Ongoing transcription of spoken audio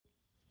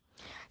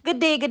Good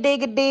day, good day,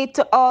 good day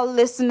to all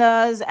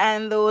listeners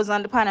and those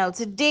on the panel.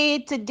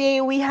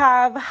 Today we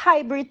have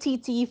Hybrid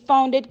TT,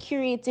 founded,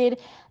 curated,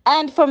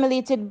 and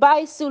formulated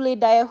by Sule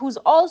Daya, who's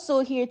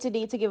also here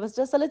today to give us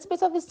just a little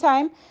bit of his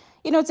time,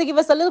 to give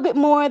us a little bit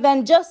more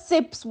than just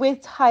sips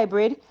with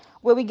Hybrid,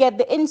 where we get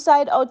the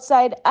inside,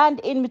 outside,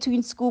 and in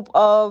between scoop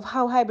of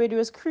how Hybrid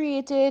was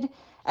created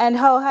and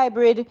how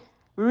Hybrid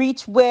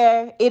reach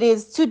where it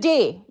is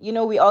today.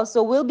 We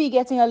also will be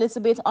getting a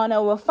little bit on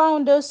our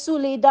founder,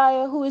 Sule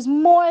Dyer, who is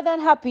more than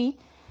happy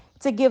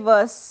to give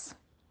us,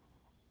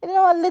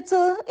 a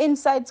little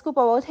inside scoop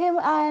about him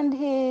and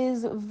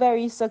his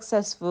very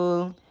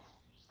successful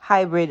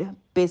hybrid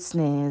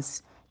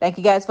business. Thank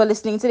you guys for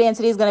listening today, and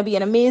today is going to be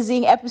an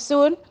amazing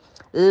episode.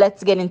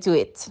 Let's get into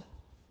it.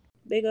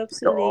 Big up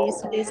Sule. Oh,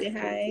 Sule say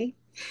hi.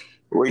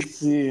 wait,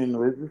 scene.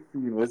 Where's the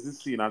scene? Where's the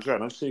scene? I'm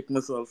trying to shake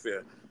myself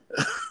here.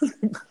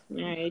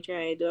 Alright,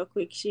 try do a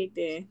quick shake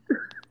there.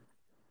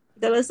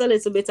 Tell us a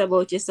little bit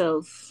about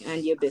yourself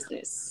and your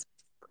business.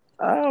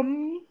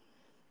 Um,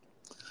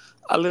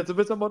 a little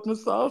bit about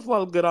myself.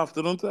 Well, good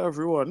afternoon to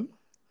everyone.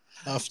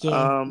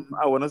 Afternoon.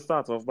 I want to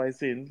start off by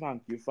saying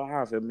thank you for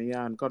having me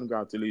and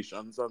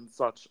congratulations on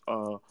such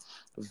a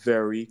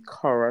very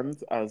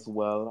current as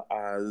well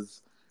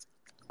as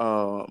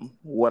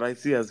what I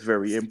see as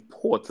very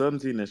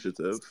important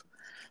initiative.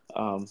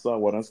 So I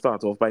want to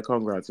start off by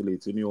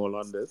congratulating you all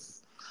on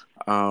this.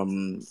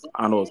 And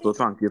also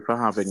thank you for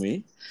having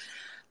me.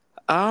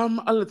 A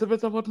little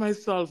bit about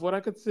myself. What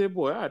I could say,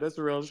 boy, that's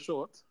real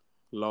short,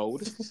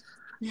 loud.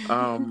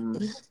 Um,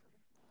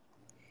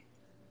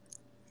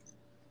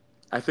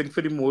 I think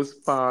for the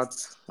most part,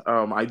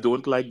 I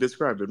don't like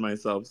describing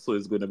myself, so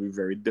it's going to be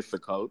very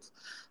difficult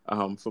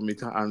for me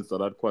to answer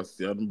that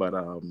question. But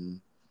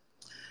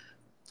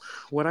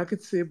what I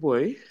could say,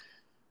 boy,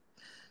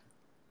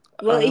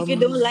 Well, if you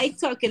um, don't like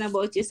talking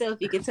about yourself,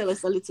 you can tell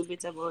us a little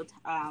bit about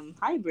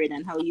hybrid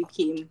and how you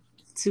came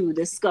to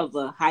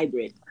discover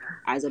hybrid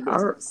as a all,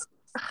 business.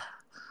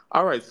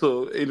 all right.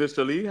 So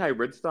initially,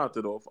 hybrid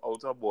started off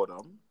out of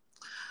boredom.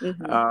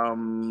 Mm-hmm.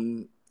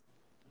 Um,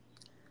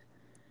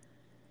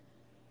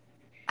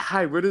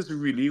 Hybrid is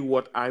really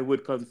what I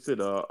would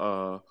consider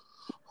a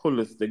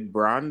holistic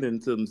brand in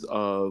terms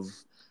of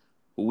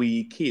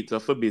we cater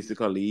for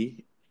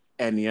basically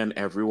any and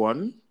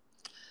everyone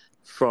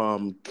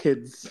from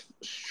kids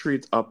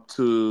straight up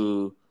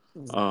to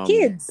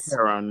Kids.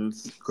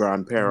 parents,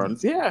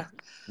 grandparents. Yeah,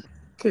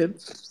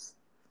 kids.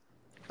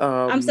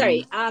 I'm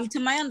sorry. Um, To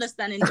my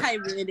understanding,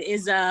 hybrid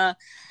is a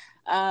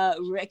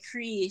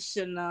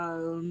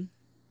recreational.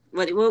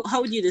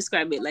 How would you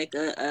describe it? Like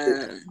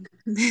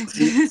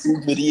See,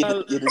 Judy,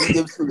 well, you didn't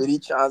give Judy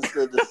chance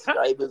to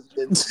describe his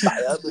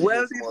entire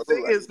well, business the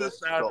thing model and you is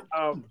just that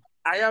dropped.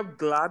 I am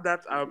glad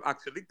that I'm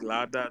actually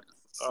glad that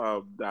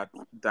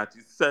that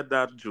you said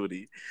that,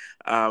 Jody.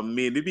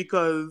 Mainly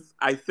because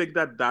I think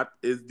that that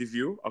is the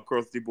view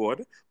across the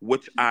board,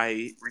 which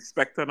I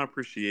respect and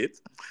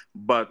appreciate.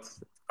 But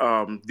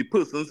the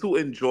persons who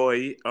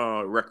enjoy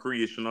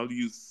recreational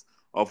use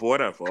of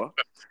whatever,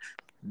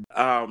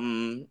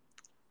 um,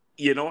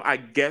 I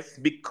guess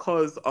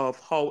because of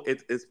how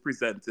it is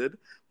presented,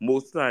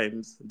 most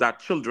times that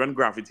children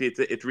gravitate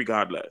to it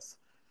regardless.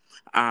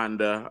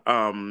 And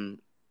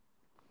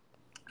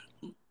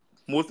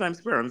most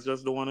times parents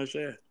just don't want to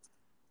share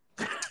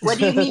What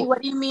do you mean?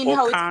 What do you mean? or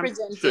How it's can't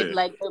presented, share.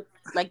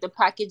 like the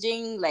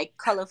packaging, like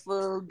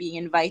colorful, being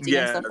inviting and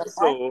Yeah, stuff like that.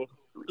 so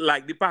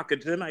like the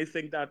packaging, I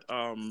think that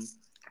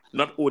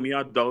not only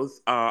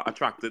adults are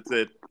attracted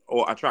to it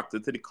or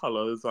attracted to the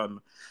colors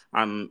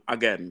and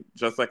again,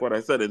 just like what I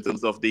said in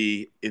terms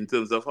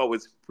of how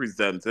it's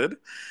presented.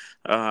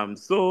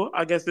 So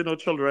I guess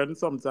children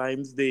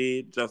sometimes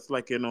they just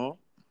like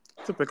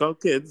typical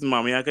kids,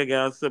 mommy I could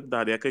get a sip,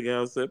 daddy I could get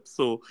a sip.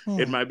 So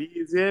it Hmm. might be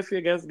easier if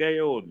you guys get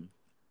your own.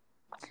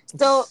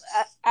 So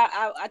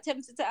I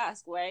attempted to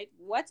ask, right?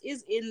 What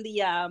is in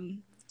the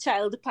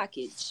child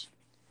package?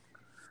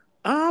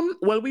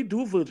 Well, we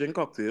do virgin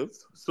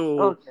cocktails. So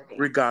Okay.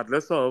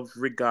 regardless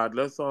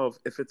of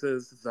if it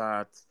is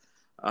that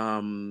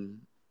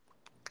um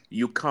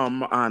you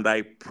come and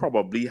I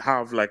probably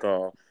have like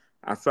a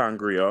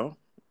sangria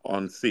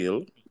on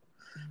sale,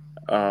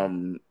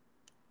 um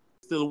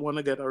still want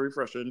to get a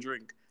refreshing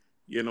drink,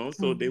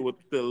 so Mhm.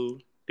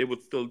 they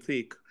would still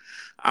take.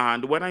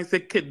 And when I say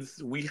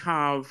kids, we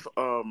have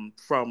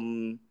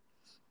from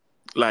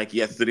like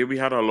yesterday we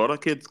had a lot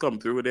of kids come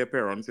through with their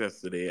parents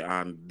yesterday,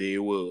 and they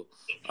were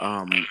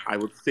I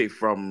would say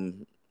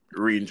from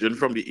ranging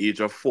from the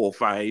age of 4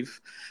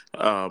 5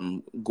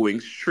 going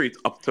straight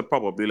up to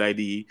probably like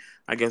the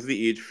I guess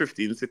the age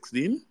 15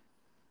 16.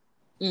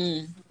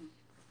 Mm.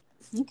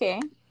 Okay.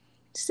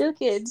 Still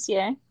kids,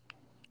 yeah.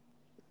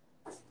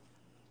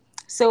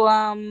 So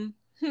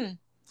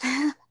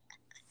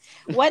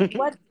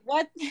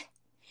what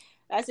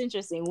that's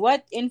interesting.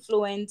 What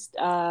influenced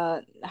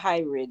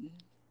hybrid?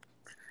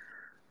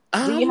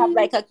 Do you have um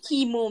like a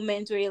key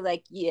moment where you're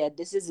like, yeah,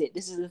 this is it.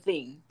 This is the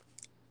thing.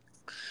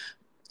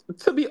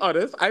 To be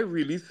honest, I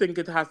really think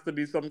it has to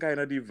be some kind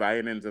of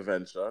divine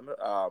intervention.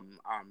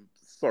 I'm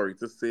sorry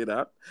to say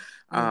that.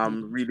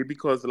 Mm-hmm. Really,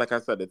 because like I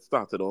said, it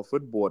started off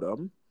with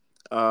boredom.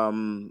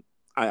 Um,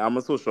 I am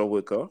a social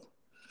worker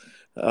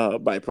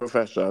by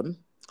profession,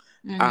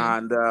 Mm-hmm.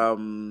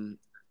 and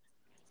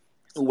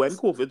when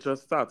COVID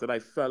just started, I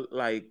felt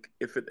like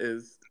if it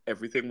is,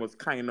 everything was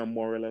kind of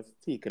more or less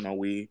taken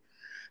away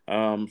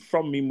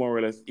from me more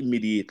or less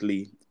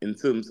immediately in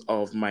terms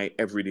of my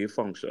everyday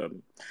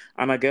function.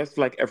 And I guess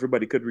like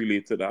everybody could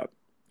relate to that.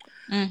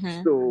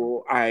 Mm-hmm.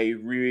 So I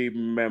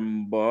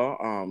remember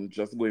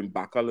just going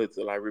back a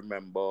little, I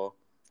remember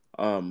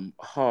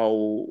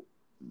how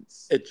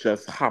it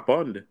just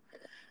happened.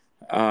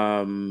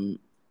 Um,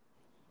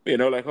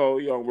 like how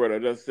young brother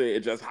just say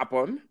it just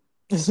happened.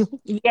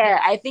 Yeah,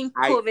 I think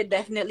I COVID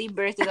definitely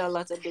birthed a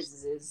lot of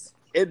businesses.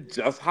 It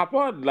just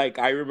happened. Like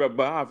I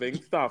remember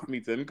having staff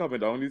meeting coming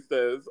down the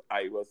stairs.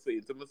 I was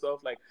saying to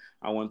myself, like,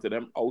 I wanted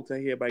them out of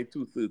here by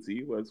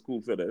 2:30 when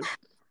school finished.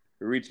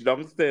 Reach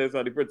downstairs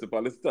and the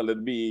principal is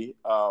telling me,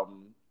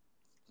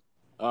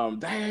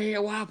 hey,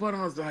 what happened?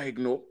 I was like,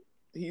 no.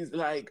 He's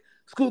like,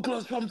 school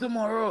closed from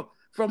tomorrow,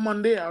 from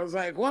Monday. I was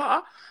like,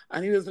 what?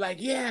 And he was like,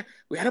 yeah,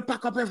 we had to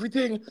pack up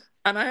everything.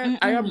 And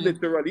I am Mm-mm.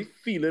 literally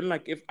feeling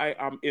like if I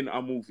am in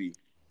a movie.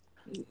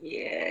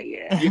 Yeah,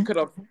 You yeah. could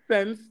have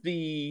sensed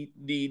the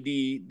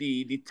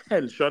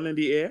tension in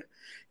the air.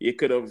 You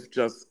could have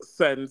just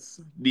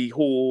sensed the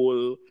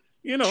whole,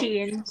 you know,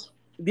 Change.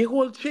 the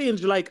whole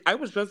change. Like I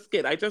was just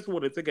scared. I just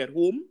wanted to get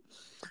home.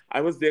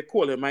 I was there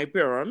calling my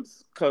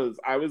parents because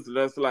I was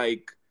just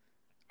like,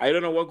 I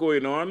don't know what's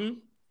going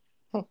on.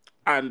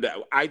 And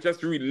I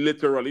just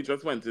literally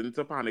just went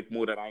into panic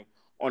mode, and I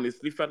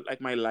honestly felt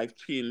like my life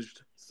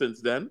changed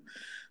since then.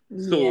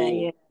 Yeah, So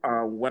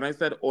yeah. when I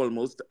said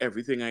almost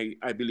everything,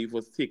 I believe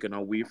was taken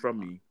away from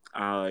me.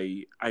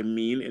 I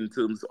mean in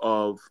terms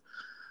of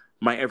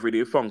my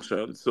everyday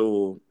function.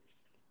 So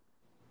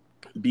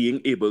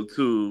being able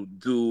to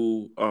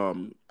do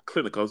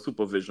clinical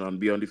supervision,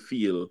 be on the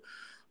field,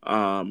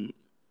 um,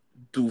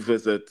 do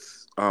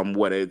visits,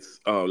 whether it's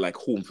like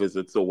home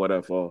visits or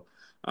whatever,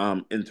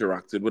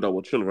 interacted with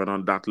our children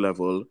on that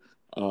level.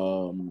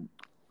 Um,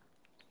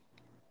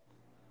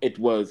 it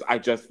was I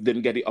just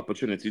didn't get the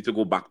opportunity to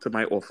go back to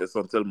my office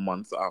until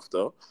months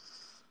after.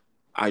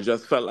 I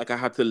just felt like I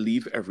had to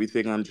leave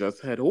everything and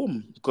just head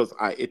home because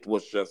I it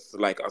was just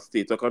like a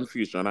state of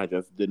confusion. I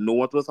just didn't know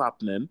what was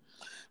happening,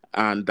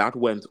 and that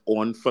went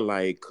on for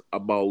like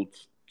about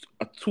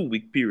a 2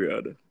 week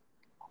period.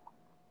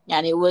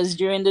 And it was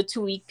during the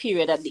 2 week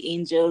period that the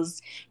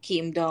angels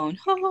came down.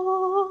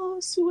 Oh,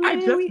 I Sule,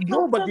 just we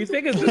know, have but the something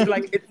thing is, for it's you.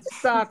 like it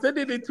started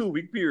in a 2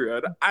 week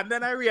period, and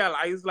then I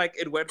realized like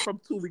it went from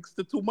 2 weeks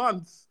to 2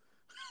 months.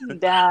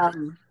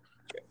 Damn.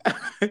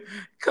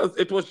 Because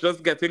it was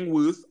just getting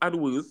worse and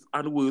worse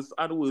and worse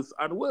and worse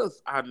and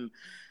worse. And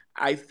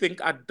I think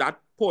at that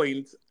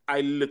point,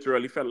 I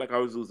literally felt like I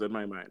was losing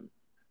my mind.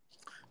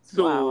 Wow,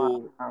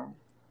 So wow.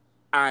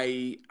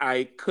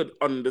 I could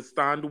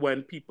understand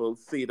when people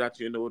say that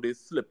they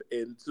slip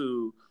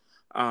into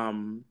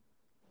um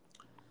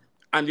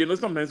and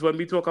sometimes when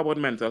we talk about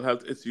mental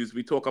health issues,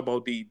 we talk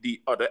about the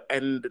other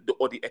end,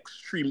 or the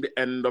extreme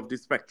end of the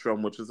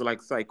spectrum, which is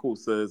like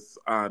psychosis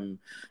and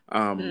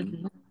um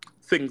Mhm.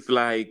 things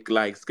like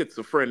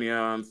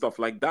schizophrenia and stuff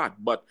like that.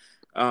 But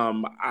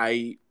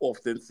I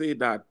often say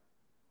that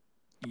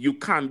you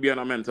can be on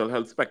a mental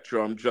health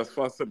spectrum just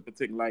for a simple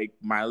thing like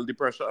mild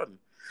depression.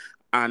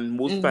 And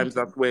most times Mhm.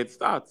 that's where it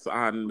starts.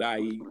 And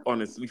I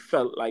honestly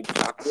felt like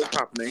that was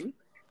happening.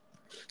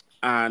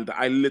 And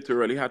I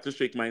literally had to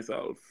shake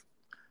myself.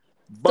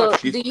 So,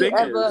 But the do you thing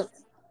ever? is,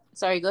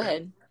 Sorry, go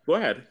ahead. go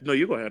ahead. No,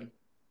 you go ahead.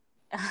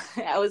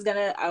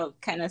 I'll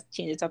kind of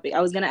change the topic.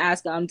 I was gonna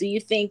ask, do you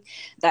think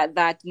that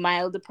that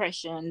mild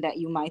depression that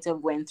you might have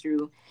went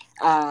through,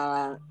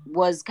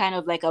 was kind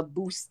of like a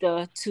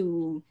booster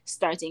to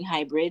starting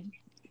hybrid?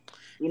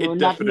 It Not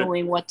definitely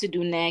knowing what to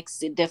do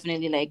next, it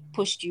definitely like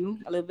pushed you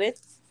a little bit.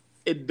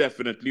 it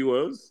definitely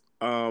was.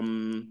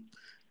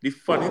 The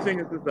funny thing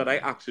is that I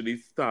actually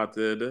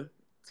started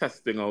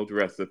testing out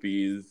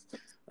recipes.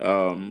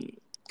 Um,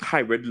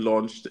 Hybrid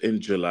launched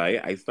in July.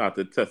 I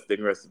started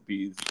testing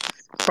recipes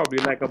probably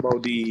like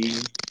about the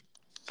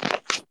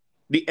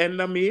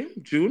end of May,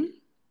 June,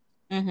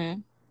 Mm-hmm.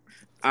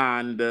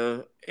 and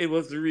it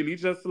was really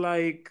just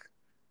like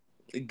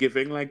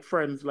giving like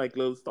friends like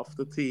little stuff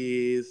to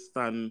taste.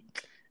 And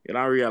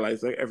I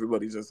realized like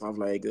everybody just have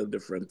like a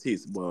different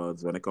taste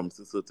buds when it comes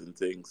to certain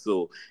things.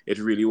 So it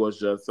really was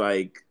just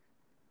like,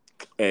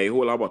 hey,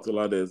 hold a bottle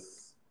of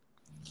this,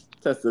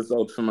 test this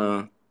out for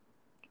me.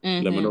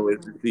 Let me know Mm-hmm. what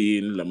it's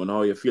seen. Let me know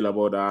how you feel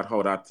about that,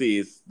 how that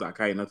tastes, that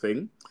kind of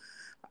thing.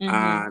 Mm-hmm.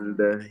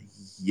 And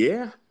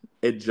yeah,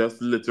 it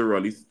just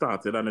literally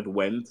started and it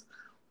went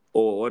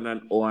on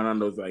and on.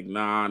 And I was like,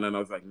 nah. And then I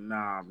was like,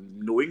 nah,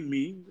 knowing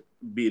me,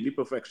 being the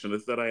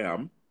perfectionist that I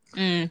am,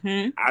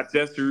 Mm-hmm. I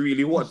just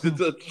really wanted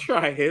to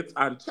try it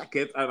and check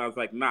it. And I was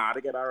like, nah, I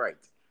gotta get it right.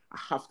 I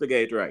have to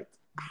get it right.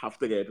 I have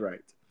to get it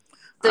right.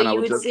 So and I you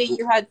would would just say go,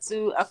 you had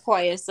to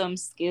acquire some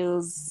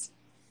skills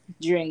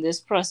during this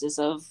process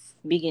of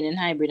beginning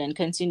hybrid and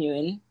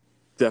continuing.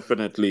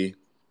 definitely,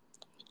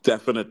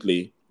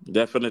 definitely,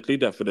 definitely,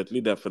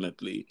 definitely,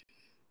 definitely.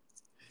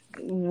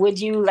 Would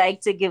you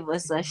like to give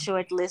us a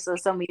short list of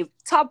some of your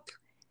top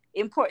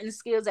important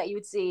skills that you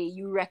would say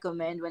you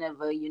recommend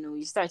whenever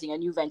you're starting a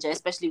new venture,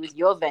 especially with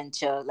your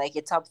venture, like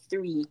your top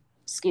three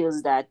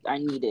skills that are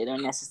needed or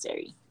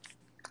necessary?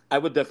 I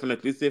would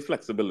definitely say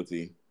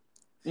flexibility.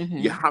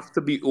 You Mm-hmm. have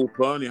to be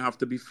open. You have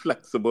to be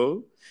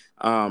flexible.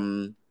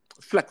 Um,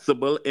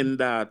 Flexible in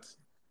that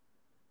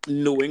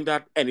knowing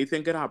that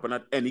anything can happen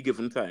at any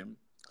given time.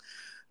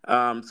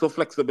 So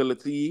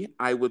flexibility,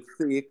 I would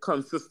say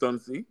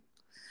consistency.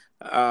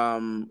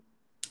 Um,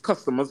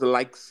 Customers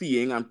like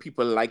seeing and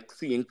people like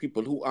seeing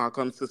people who are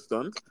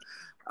consistent.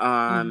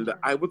 And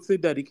I would say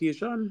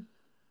dedication.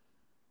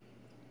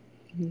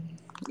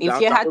 If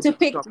you That had would to be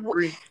the pick, top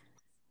three.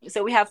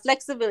 so we have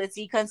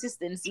flexibility,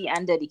 consistency,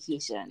 and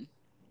dedication.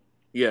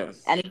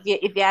 And Yes.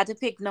 if you had to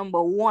pick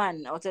number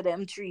one out of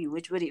them three,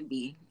 which would it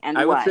be and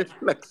I would say why?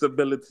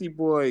 flexibility,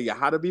 boy. You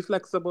had to be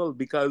flexible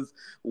because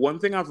one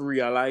thing I've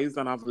realized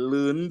and I've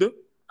learned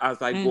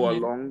as I go Mm-hmm.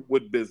 along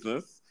with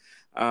business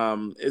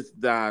is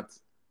that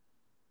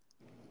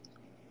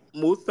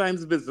most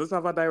times business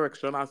have a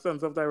direction, a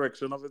sense of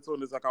direction of its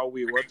own. Is like a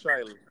wayward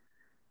child.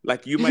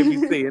 Like you might be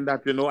saying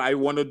that, I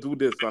want to do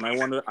this and I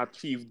want to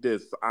achieve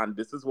this and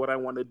this is what I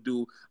want to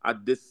do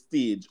at this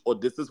stage or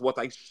this is what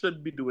I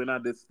should be doing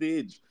at this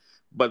stage.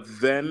 But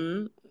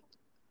then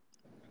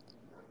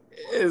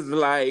is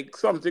like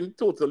something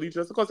totally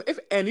just because if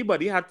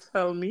anybody had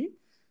tell me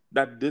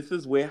that this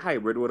is where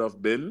hybrid would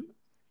have been,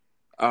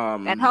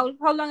 And um, how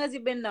long has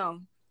it been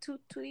now? Two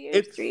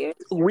years, it's 3 years?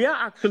 we are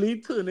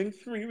actually turning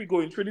three. We're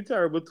going through the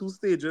terrible two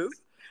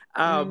stages.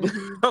 Um,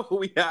 Mm-hmm.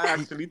 we are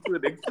actually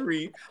turning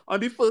three on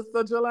the 1st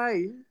of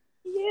July.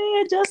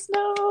 Yeah, just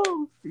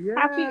know.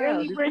 Happy Yeah,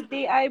 early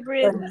birthday,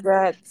 hybrid.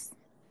 Congrats.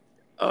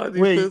 on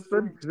the Wait, 1st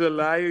of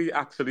July, we're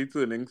actually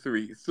turning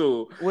three.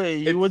 So wait,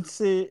 you it's would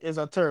say it's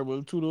a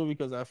terrible too though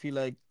because I feel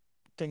like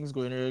things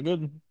going really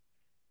good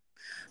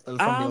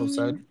from the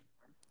outside. um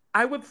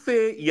I would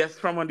say yes,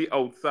 from on the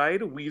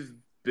outside, we've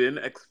been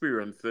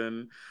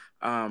experiencing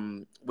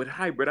with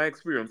hybrid, I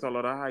experienced a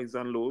lot of highs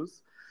and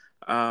lows.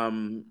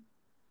 Um,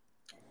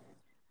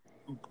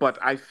 but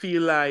I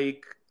feel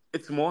like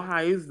it's more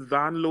highs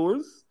than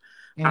lows.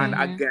 And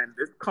Mm-hmm. Mm-hmm. again,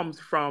 this comes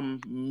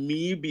from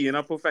me being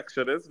a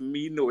perfectionist,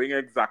 me knowing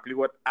exactly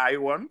what I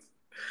want.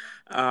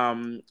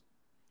 Um,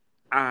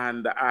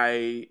 and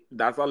I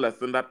that's a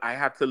lesson that I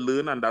had to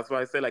learn, and that's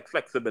why I say like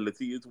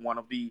flexibility is one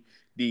of the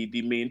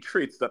main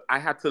traits that I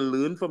had to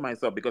learn for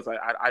myself because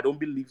I don't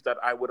believe that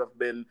I would have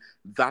been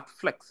that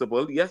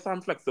flexible. Yes,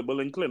 I'm flexible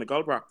in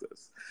clinical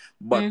practice,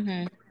 but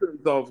Mm-hmm. in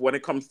terms of when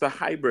it comes to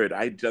hybrid,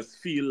 I just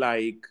feel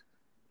like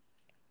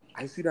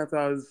I see that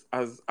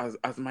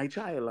as my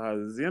child,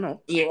 as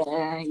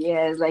Yeah,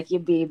 yeah, it's like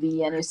your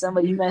baby. And if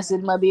somebody mess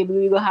with my baby,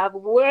 we gonna have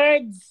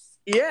words.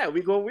 Yeah,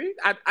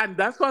 and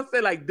that's what I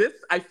say. Like this,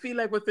 I feel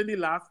like within the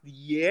last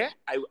year,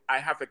 I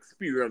have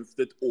experienced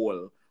it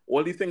all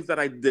the things that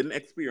I didn't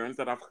experience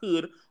that I've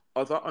heard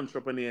other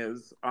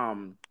entrepreneurs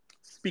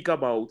speak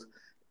about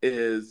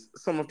is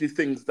some of the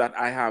things that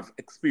I have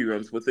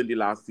experienced within the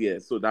last year.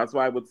 So that's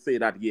why I would say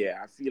that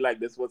I feel like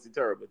this was a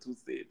terrible two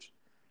stage.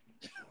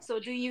 So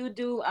do you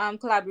do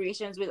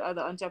collaborations with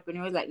other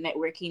entrepreneurs, like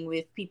networking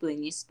with people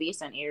in your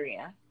space and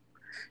area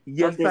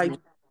of Yes, I business?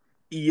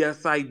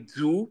 yes I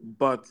do,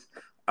 but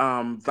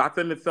that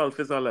in itself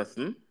is a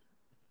lesson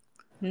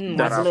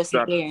that What's the Mm-hmm. I've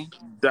lesson that there?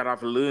 that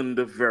I've learned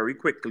very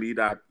quickly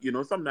that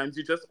sometimes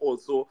you just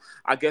also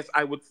I guess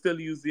I would still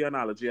use the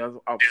analogy of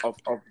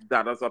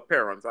that as a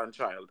parent and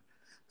child.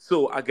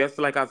 So I guess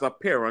like as a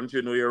parent,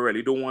 you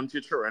really don't want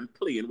your children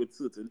playing with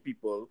certain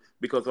people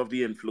because of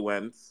the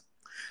influence.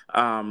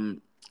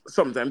 Um,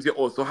 Sometimes you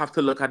also have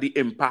to look at the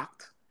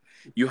impact.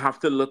 You have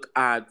to look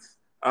at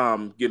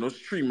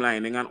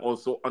streamlining and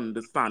also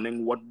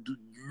understanding what do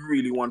you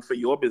really want for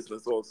your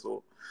business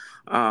also.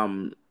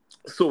 Um,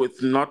 so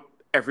it's not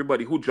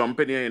everybody who jump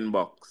in your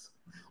inbox,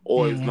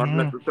 or it's not Mm-hmm.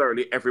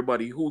 necessarily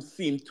everybody who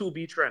seem to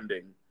be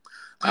trending.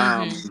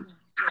 Mm-hmm. Um,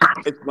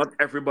 it's not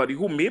everybody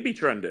who may be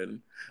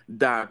trending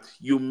that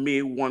you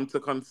may want to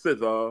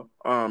consider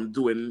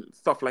doing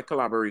stuff like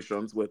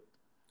collaborations with.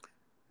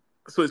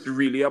 So it's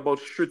really about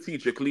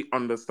strategically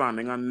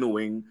understanding and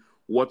knowing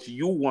what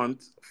you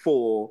want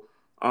for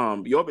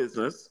your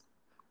business,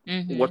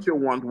 Mm-hmm. what you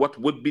want, what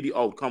would be the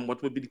outcome,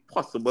 what would be the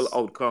possible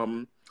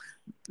outcome,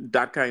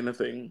 that kind of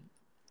thing.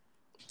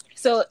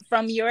 So,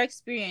 from your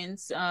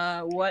experience,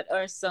 what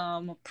are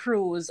some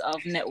pros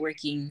of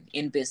networking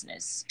in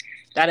business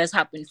that has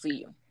happened for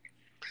you,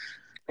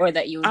 or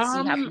that you would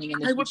see Um, happening in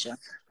the I would future?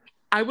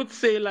 I would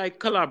say like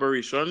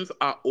collaborations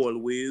are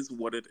always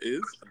what it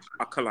is,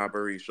 a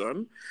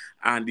collaboration.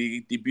 And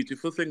the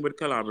beautiful thing with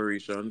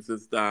collaborations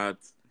is that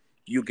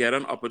you get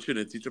an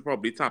opportunity to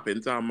probably tap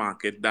into a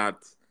market that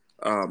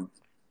um,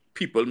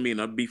 people may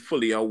not be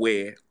fully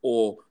aware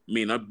or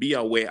may not be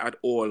aware at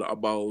all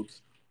about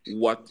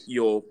what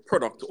your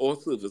product or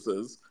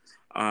services,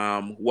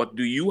 what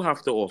do you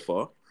have to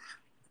offer,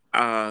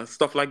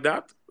 stuff like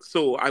that.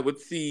 So I would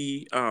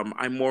see,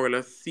 I more or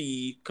less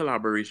see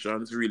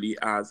collaborations really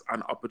as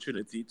an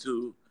opportunity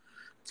to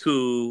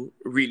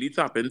really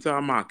tap into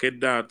a market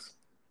that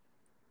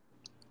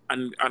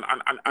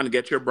and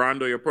get your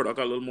brand or your product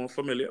a little more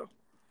familiar.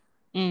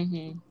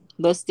 Mm-hmm.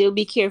 But still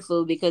be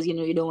careful because you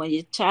know you don't want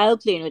your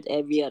child playing with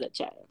every other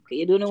child. Okay,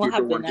 you don't know what You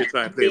don't happened want your at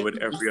time the playing with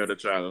babies. every other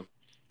child.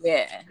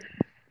 Yeah.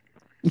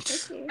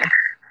 Okay.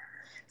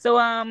 So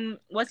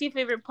what's your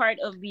favorite part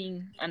of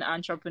being an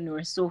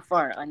entrepreneur so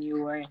far on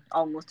your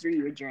almost 3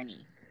 year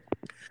journey?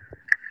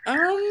 Um,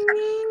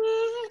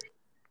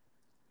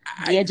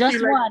 Yeah, I just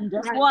feel like one,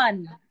 just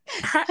one.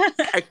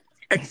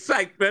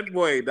 excitement,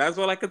 boy. That's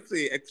all I can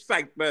say.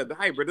 Excitement.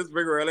 Hybrid is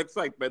bring real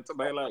excitement to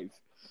my life.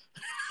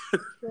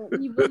 So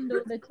even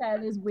though the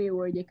child is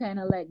wayward, you kind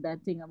of like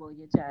that thing about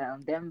your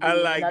child, them I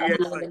being like the not being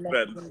the excitement,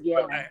 next. but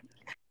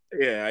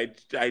Yeah.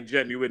 yeah, I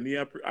genuinely,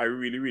 I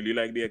really, really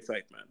like the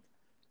excitement.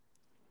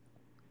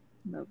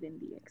 Loving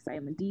the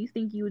excitement. Do you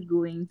think you would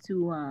go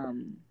into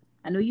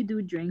I know you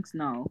do drinks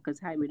now because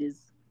hybrid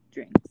is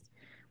drinks.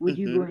 Would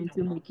you go Hmm.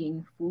 into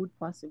making food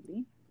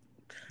possibly?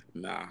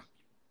 Nah,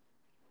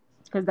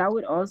 Because that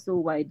would also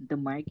widen the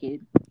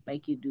market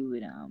like you do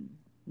with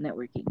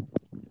networking.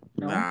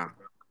 No? nah.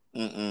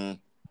 Mm-mm.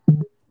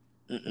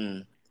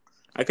 Mm-mm.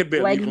 I could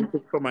barely Why do even you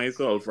cook for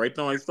myself. Right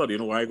now, I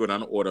studying why I go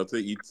down and order to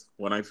eat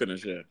when I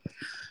finish here.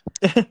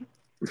 yeah.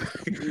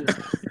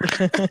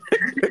 Do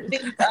you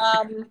think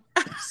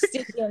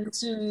sticking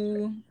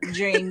to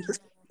drinks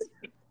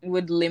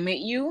would limit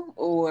you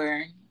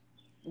or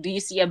do you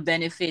see a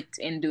benefit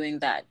in doing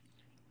that?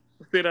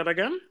 Say that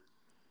again.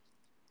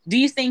 Do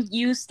you think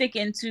you stick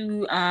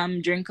into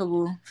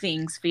drinkable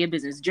things for your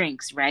business,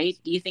 drinks, right?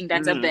 Do you think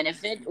that's a Mm.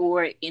 benefit,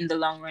 or in the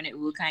long run it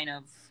will kind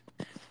of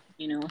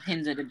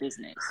hinder the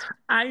business?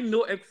 I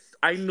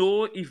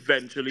know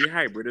eventually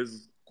hybrid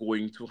is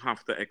going to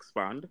have to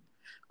expand.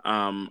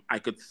 I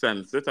could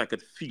sense it. I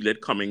could feel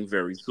it coming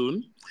very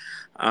soon.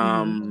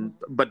 Mm-hmm.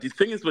 But the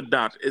thing is with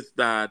that is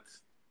that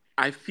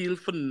I feel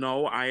for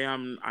now I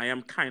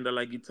am kind of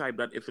like the type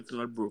that if it's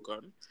not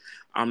broken,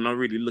 I'm not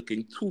really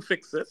looking to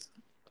fix it.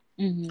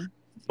 Mm-hmm.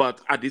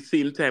 But at the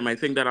same time, I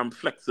think that I'm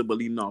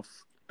flexible enough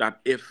that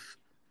if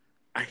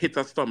I hit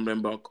a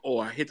stumbling block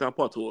or I hit a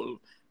pothole,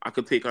 I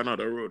could take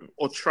another road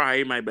or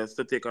try my best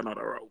to take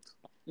another route.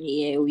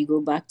 Yeah, we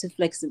go back to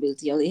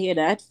flexibility. Y'all hear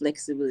that?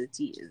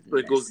 Flexibility is So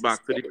it goes back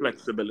to the necessary.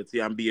 flexibility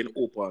and being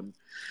open.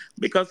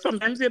 Because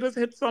sometimes you just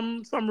hit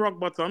some rock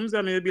bottoms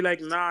and you'll be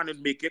like, nah, and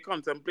it make you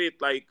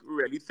contemplate, like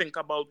really think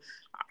about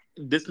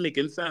this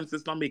making sense,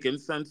 it's not making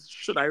sense.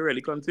 Should I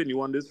really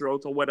continue on this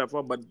route or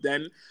whatever? But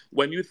then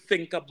when you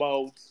think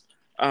about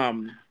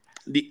um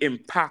the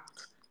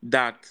impact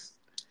that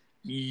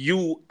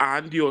you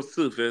and your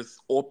service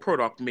or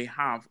product may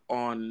have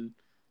on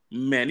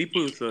many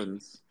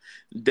persons,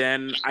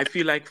 then I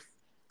feel like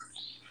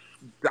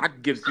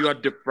that gives you a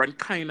different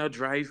kind of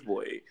drive,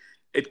 boy.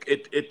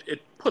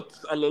 It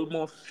puts a little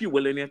more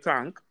fuel in your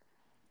tank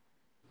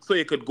so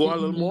you could go a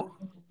little more.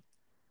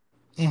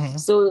 Hmm. Hmm.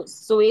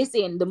 So you're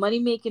saying the money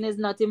making is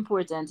not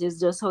important, it's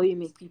just how you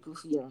make people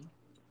feel.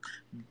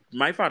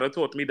 My father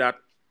taught me that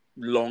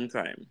long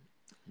time.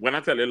 When I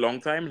tell you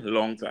long time,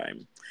 long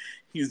time.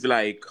 He's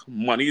like,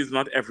 money is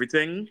not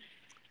everything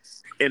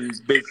in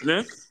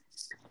business.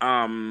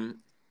 Um,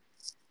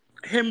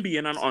 him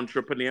being an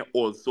entrepreneur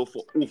also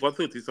for over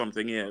 30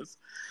 something years.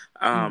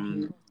 Mm-hmm.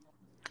 Um,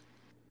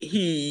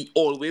 he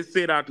always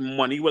say that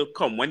money will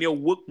come. When you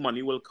work,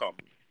 money will come.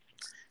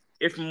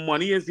 If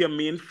money is your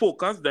main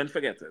focus, then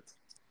forget it.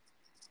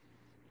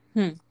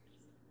 Hmm.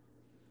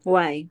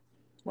 Why?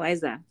 Why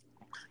is that?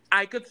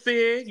 I could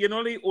say,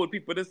 the old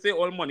people that say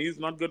all money is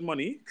not good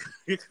money.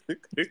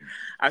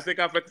 I think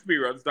I've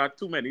experienced that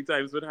too many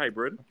times with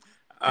hybrid.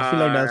 I feel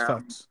like that's Uh,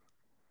 facts.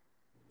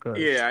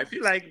 yeah, Cause I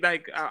feel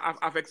like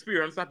I've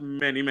experienced that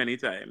many many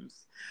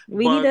times.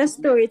 We need But a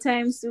story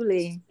time,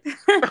 Sule.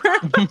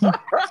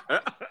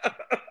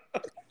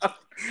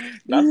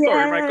 that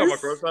story might come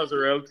Yes. across as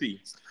reality.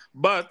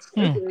 But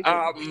hmm. Okay, okay.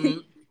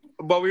 um,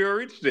 but we will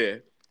reach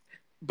there.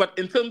 But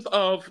in terms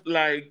of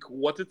like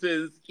what it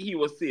is he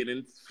was saying,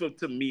 and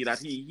to me that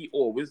he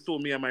always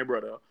told me and my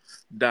brother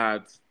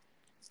that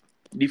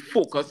the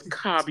focus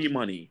can't be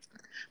money.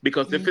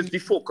 Because if it's the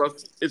Mm-hmm.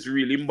 focus is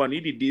really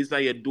money, the days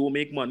that you do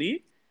make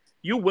money,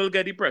 you will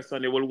get depressed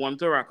and you will want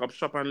to rack up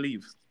shop and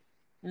leave.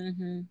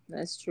 Mm-hmm.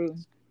 That's true.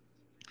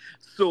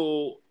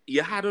 So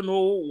you had to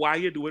know why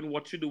you're doing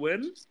what you're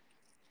doing,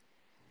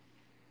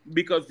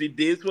 because the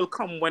days will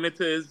come when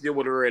it is you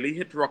will really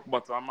hit rock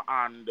bottom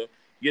and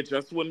you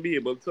just won't be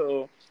able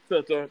to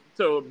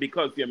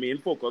because your main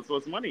focus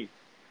was money.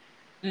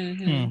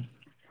 Mm-hmm. Hmm.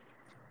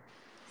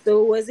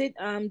 So was it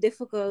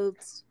difficult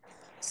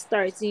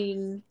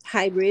starting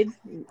hybrid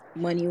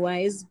money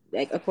wise,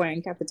 like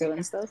acquiring capital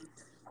and stuff?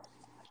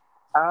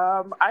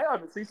 I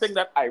honestly think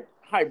that I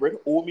hybrid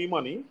owe me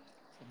money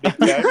big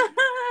time.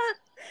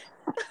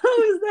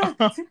 How is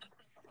that?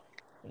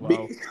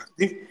 Wow.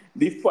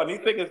 The funny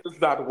thing is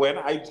that when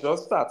I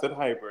just started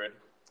hybrid,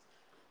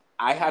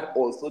 I had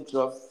also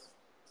just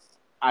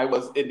I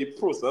was in the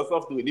process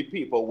of doing the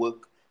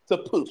paperwork to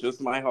purchase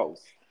my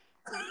house.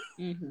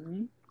 Mm-hmm.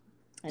 And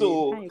then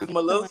So hybrid it's my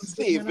come little and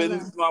bring on along.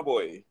 savings, my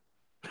boy.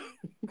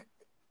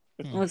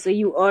 Hmm. Oh, so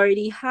you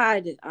already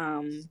had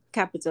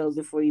capital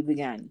before you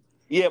began.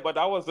 Yeah, but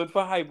that wasn't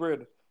for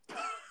hybrid.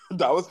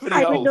 That was for the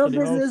I That would was house. know for the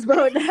business house.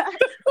 about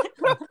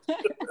that.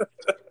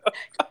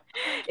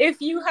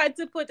 If you had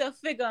to put a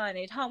figure on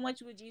it, how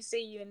much would you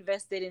say you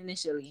invested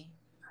initially?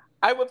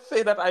 I would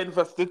say that I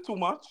invested too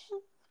much.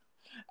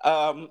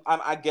 And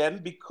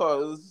again,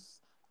 because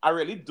I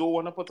really don't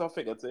want to put a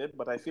figure to it,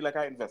 but I feel like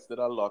I invested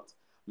a lot,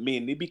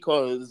 mainly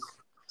because,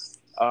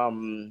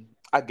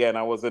 again,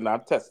 I was in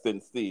that testing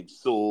stage.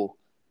 So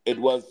it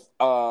was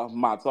a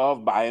matter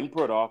of buying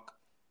product.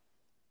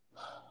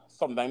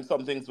 Sometimes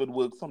some things would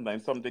work,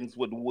 sometimes some things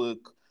would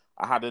work.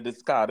 I had to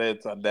discard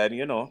it and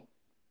then,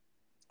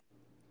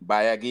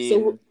 buy So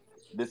again, would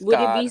it be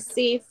discard.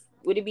 safe?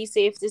 Would it be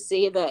safe to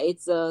say that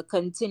it's a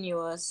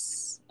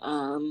continuous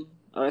or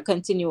a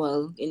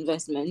continual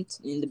investment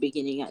in the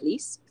beginning, at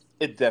least?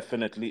 It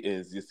definitely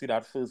is. You see,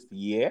 that first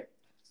year,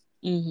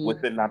 Mm-hmm.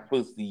 within that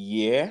first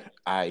year,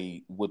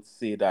 I would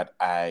say that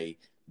I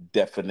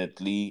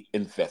definitely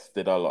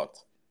invested a lot.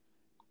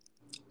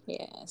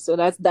 Yeah, so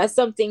that's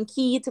something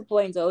key to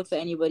point out for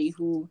anybody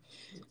who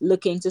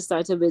looking to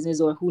start a business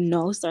or who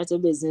now start a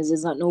business.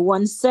 Is not no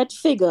one set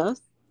figure,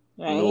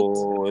 right?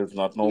 No, it's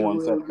not no You one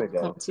will set be figure.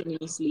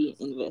 continuously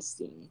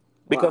investing.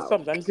 Because Wow.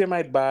 sometimes you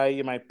might buy,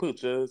 you might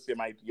purchase, you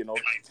might,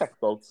 test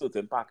out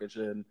certain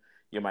packaging.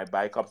 You might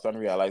buy cups and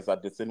realize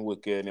that this isn't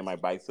working. You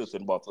might buy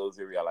certain bottles,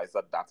 you realize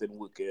that that isn't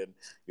working.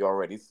 You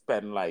already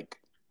spend like,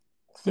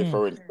 say Hmm.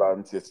 for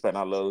instance, you spend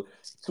a little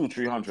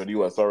 200-300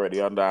 US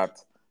already on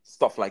that,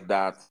 stuff like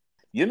that.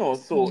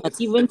 So Not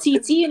even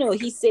TT,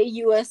 he say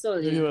US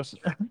only. US.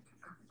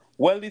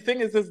 well, the thing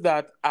is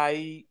that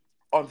I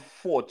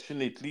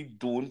unfortunately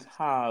don't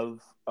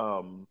have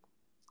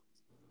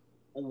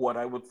what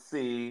I would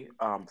say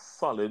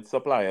solid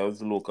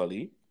suppliers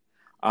locally.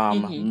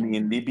 Mm-hmm.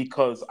 Mainly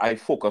because I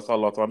focus a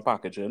lot on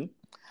packaging,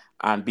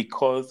 and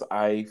because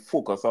I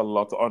focus a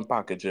lot on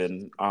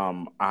packaging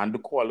and the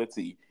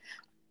quality.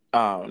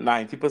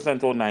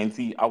 90% or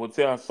 90, I would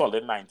say a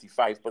solid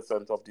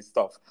 95% of the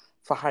stuff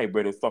for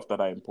hybrid is stuff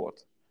that I import.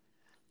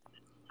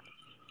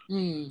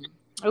 Mm.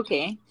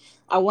 Okay.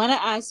 I want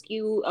to ask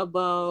you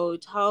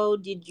about how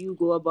did you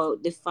go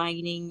about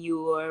defining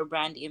your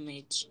brand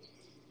image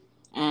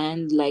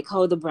and like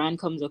how the brand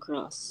comes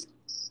across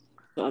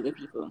to other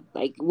people?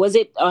 Like, was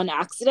it on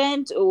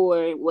accident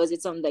or was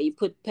it something that you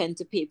put pen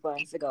to paper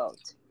and figure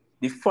out?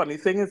 The funny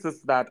thing is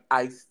that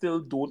I still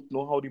don't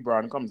know how the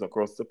brand comes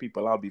across to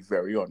people. I'll be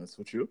very honest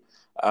with you.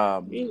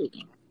 Um,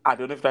 Really? I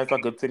don't know if that's a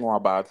good thing or a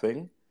bad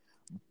thing,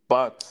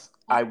 but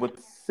I would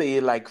say,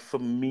 like, for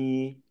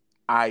me,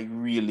 I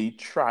really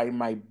try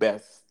my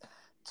best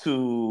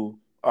to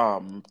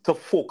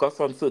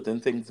focus on certain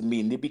things,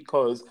 mainly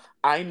because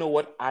I know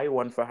what I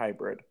want for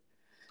hybrid.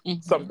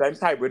 Mm-hmm. Sometimes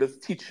hybrids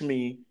teach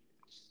me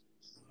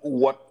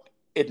what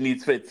it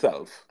needs for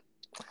itself.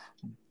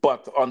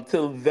 But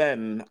until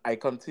then, I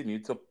continue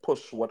to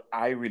push what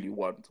I really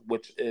want,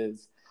 which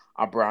is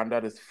a brand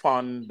that is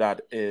fun,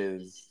 that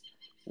is,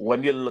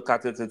 when you look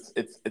at it,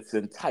 it's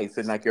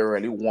enticing. Like you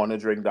really want to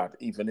drink that,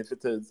 even if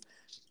it is.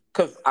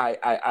 Because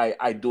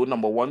I do,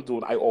 number one,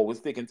 don't I always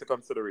take into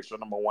consideration,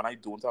 number one, I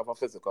don't have a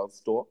physical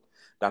store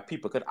that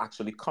people could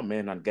actually come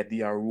in and get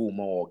the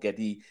aroma or get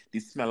the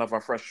smell of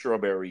a fresh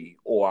strawberry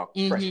or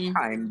a fresh Mm-hmm.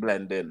 pine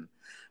blending.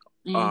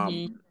 Mm-hmm.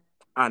 um,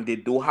 and they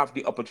do have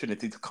the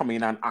opportunity to come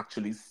in and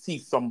actually see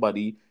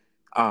somebody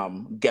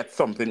get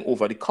something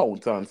over the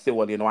counter and say,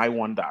 well, I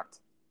want that.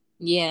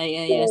 Yeah,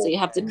 yeah, yeah. So Or you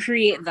have to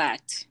create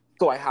that.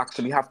 so I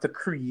actually have to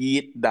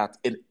create that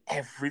in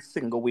every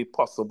single way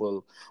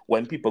possible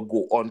when people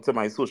go onto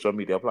my social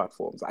media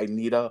platforms. I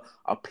need a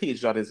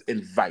page that is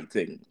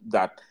inviting,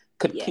 that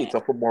could Yeah. cater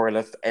for more or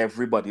less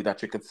everybody,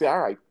 that you could say, all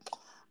right,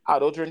 I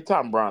don't drink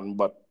Tambran,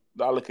 but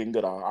that looking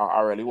good.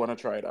 I really want to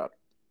try that.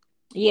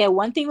 Yeah,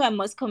 one thing I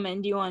must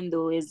commend you on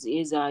though is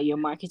your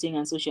marketing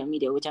and social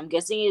media, which I'm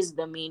guessing is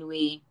the main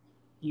way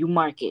you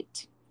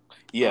market,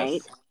 right?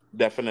 Yes,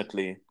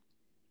 definitely.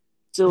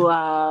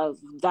 So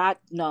that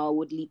now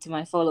would lead to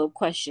my follow-up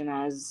question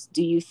as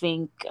do you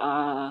think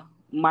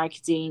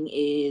marketing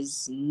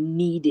is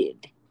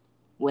needed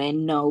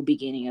when now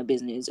beginning a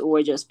business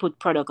or just put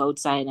product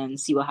outside and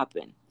see what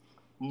happens?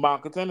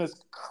 Marketing is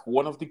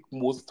one of the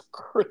most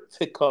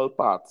critical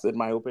parts, in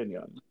my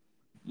opinion.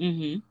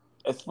 Mm-hmm.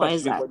 Why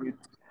is Especially that? when you,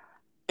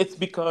 it's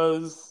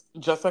because,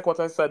 just like what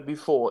I said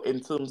before, in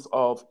terms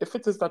of if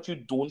it is that you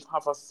don't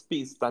have a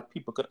space that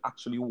people could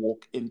actually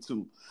walk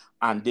into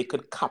and they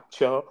could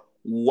capture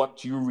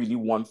what you really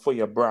want for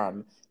your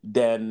brand,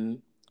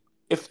 then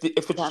if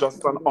it's That's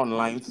just an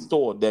online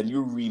store, then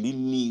you really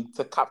need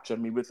to capture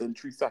me within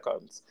 3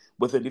 seconds.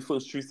 Within the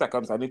first 3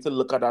 seconds, I need to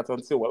look at that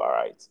and say, well, all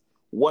right,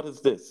 what is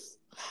this?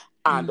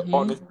 And Mm-hmm.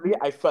 honestly,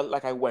 I felt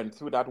like I went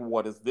through that.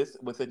 What is this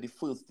within the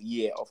first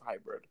year of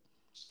hybrid?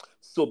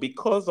 So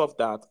because of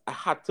that, I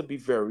had to be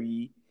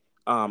very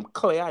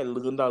clear. I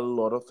learned a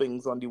lot of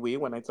things on the way.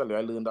 When I tell you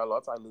I learned a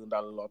lot, I learned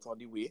a lot on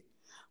the way.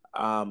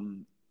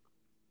 Um,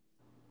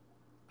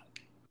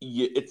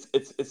 yeah,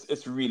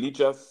 it's really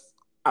just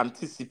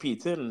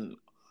anticipating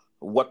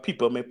what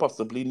people may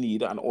possibly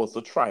need and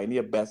also trying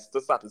your best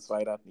to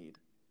satisfy that need,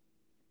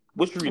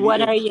 which really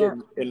What is, are your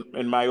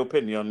in my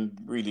opinion,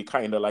 really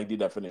kind of like the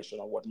definition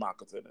of what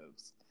marketing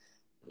is.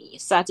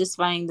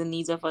 satisfying the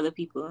needs of other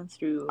people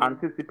through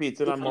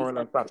Anticipating and different more or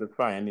less sectors?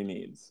 satisfying the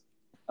needs.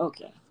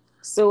 Okay.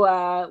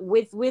 So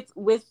with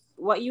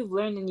what you've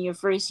learned in your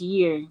first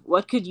year,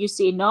 what could you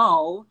say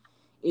now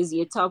is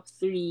your top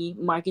three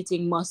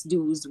marketing must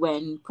do's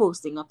when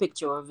posting a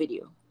picture or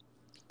video?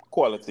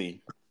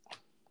 Quality,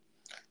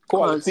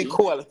 quality, Quality.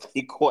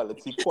 quality,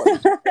 quality,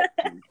 quality,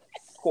 quality,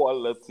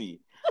 quality.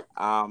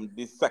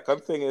 The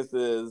second thing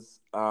is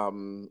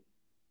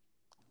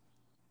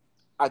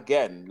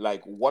again,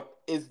 like, what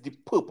is the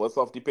purpose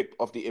of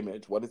of the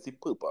image? What is the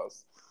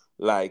purpose?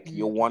 Like,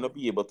 you want to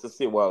be able to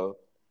say, well,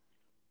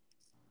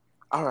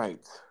 all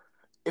right,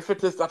 if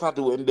it is that I'm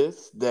doing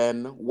this,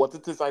 then what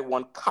it is I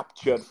want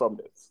captured from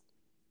this?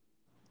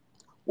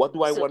 What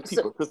do I So want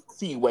people to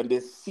see when they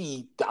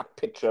see that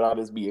picture that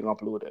is being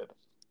uploaded?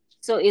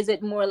 so is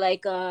it more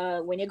like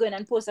when you're going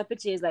and post a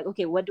picture, it's like,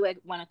 okay, what do I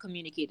want to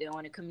communicate? Do I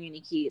want to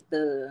communicate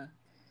the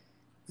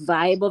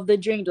vibe of the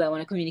drink? Do I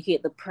want to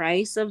communicate the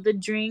price of the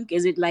drink?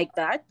 Is it like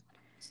that?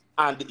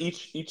 And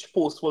each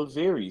post will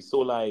vary. So,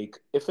 like,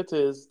 if it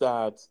is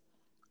that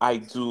I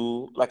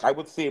do, like, I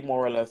would say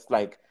more or less,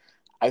 like,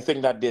 I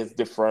think that there's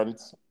different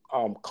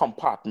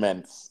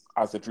compartments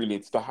as it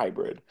relates to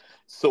hybrid.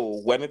 So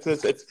when it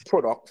is it's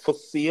product for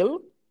sale,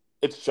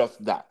 it's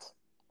just that.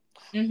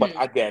 But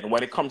Mm-hmm. again,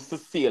 when it comes to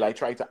sale, I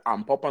try to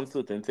amp up on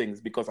certain things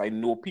because I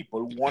know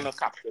people want to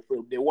capture.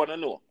 So they want to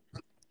know.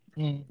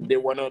 Mm. They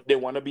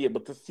want to be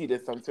able to see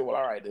this and say, well,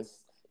 all right,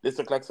 this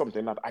looks like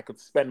something that I could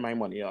spend my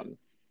money on,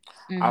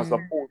 as Mm-hmm.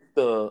 opposed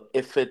to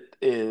if it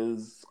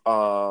is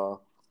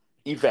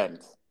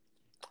event.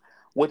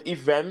 With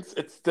events,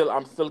 it's still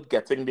I'm still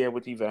getting there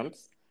with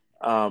events.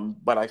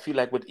 But I feel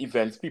like with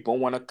events, people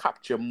want to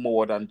capture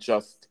more than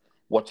just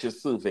what you're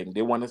serving.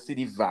 They want to see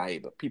the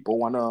vibe. People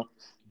want to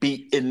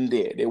be in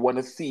there. They want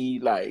to see,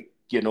 like,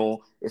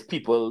 if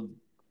people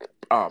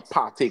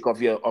partake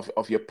of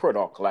your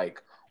product,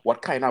 like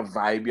what kind of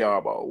vibe you're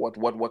about,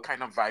 what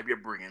kind of vibe you're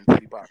bringing to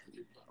the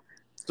party.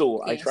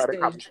 So Okay, so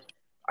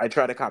I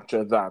try to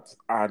capture that,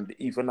 and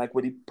even like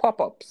with the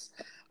pop-ups.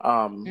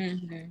 Um,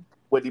 mm-hmm.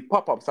 with the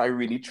pop-ups, I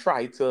really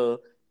try to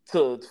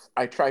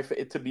I try for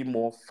it to be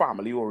more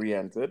family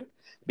oriented,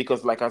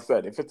 because like I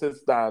said, if it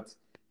is that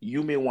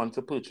you may want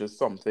to purchase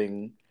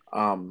something,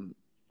 um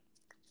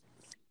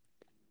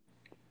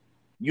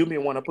you may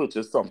want to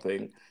purchase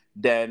something,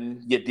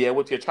 then you're there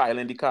with your child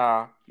in the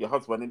car, your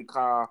husband in the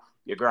car,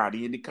 your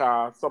granny in the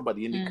car,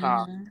 somebody in the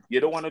car. Mm-hmm. You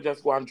don't want to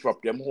just go and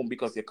drop them home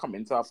because you're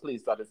coming to a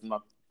place that is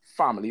not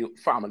family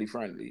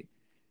friendly.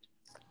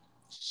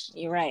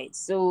 You're right.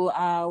 So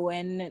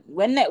when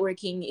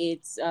networking,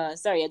 it's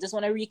sorry, I just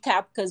want to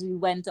recap because we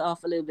went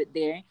off a little bit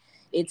there.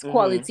 It's Mm-hmm.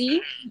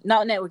 quality,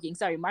 not networking.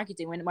 Sorry,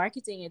 marketing. When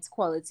marketing, it's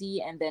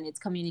quality, and then it's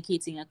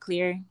communicating a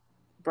clear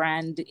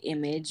brand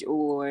image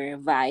or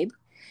vibe.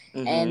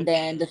 And Mm-hmm.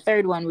 then the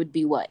third one would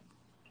be what?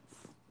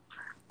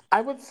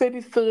 I would say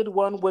the third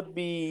one would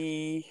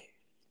be,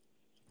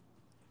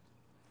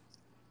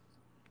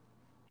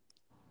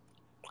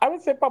 I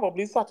would say,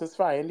 probably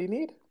satisfying the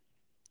need.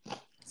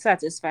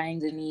 Satisfying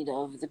the need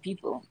of the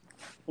people.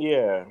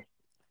 Yeah.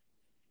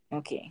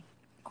 Okay,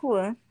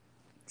 cool.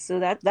 So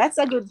that's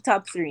a good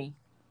top three.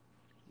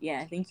 Yeah,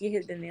 I think you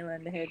hit the nail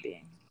on the head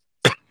there.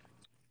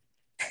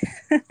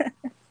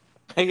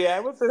 Yeah, I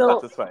would say So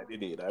satisfy the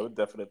need. I would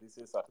definitely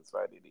say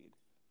satisfy the need.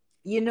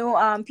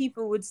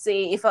 people would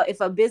say if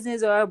a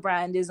business or a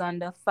brand is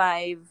under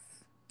 5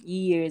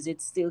 years,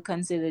 it's still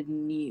considered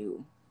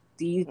new.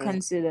 Do you Mm.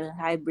 consider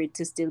hybrid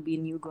to still be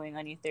new going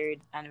on your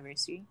third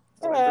anniversary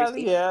or Well,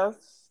 birthday? yes,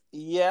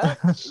 yes,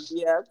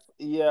 yes,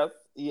 yes,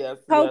 yes,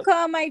 How yes.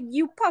 come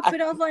you I,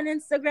 popping off on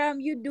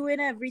Instagram, you doing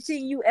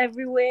everything, you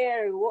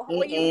everywhere?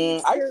 What you mean mm-mm.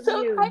 still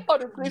I new?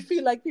 honestly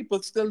feel like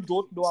people still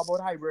don't know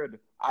about hybrid.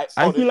 I feel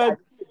I like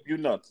kid you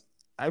not.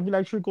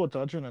 three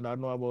quarter Trinidad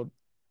know about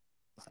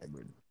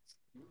hybrid.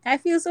 I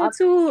feel so I,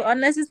 too,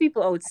 unless it's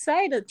people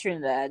outside of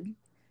Trinidad.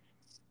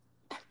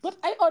 but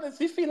I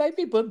honestly feel like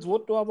people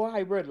don't know about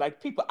hybrid.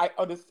 Like, people,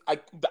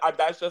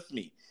 that's just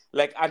me.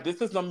 Like, and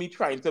this is not me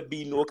trying to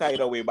be no kind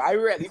of way, but I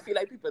really feel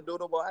like people don't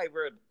know about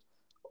hybrid.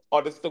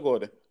 Honest to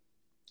God.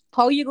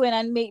 How you going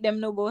and make them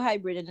know about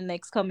hybrid in the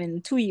next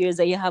coming 2 years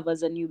that you have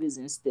as a new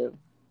business still?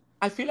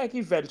 I feel like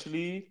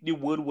eventually the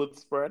word would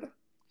spread,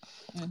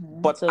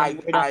 but So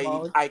word of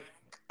mouth.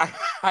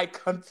 I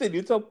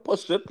continue to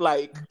push it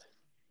like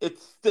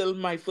it's still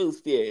my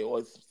first year or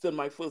it's still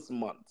my first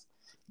month.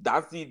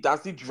 That's the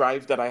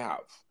drive that I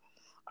have.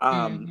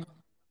 Um, Mm-hmm.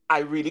 I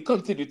really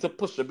continue to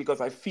push it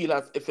because I feel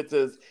as if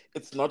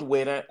it's not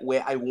where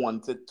I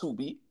want it to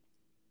be.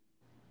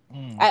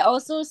 Mm. I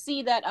also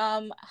see that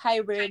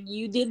hybrid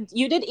you did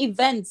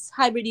events,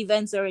 hybrid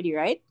events already,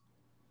 right?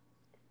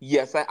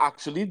 Yes, I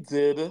actually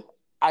did.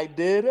 I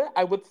did.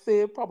 I would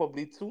say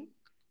probably two.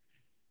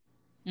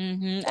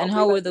 Mm-hmm. And Probably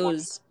how were like one.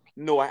 those?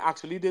 No, I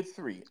actually did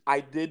three. I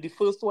did the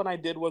first one I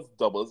did was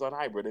doubles on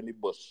hybrid in the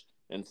bush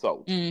in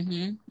South.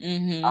 Mm-hmm.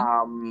 Mm-hmm.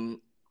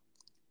 Um,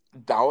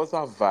 that was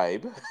a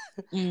vibe.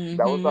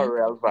 That was a Mm-hmm.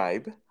 real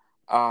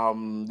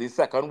vibe. The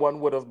second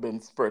one would have been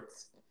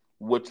Spritz,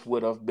 which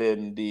would have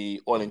been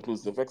the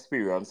all-inclusive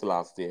experience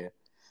last year.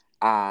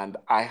 And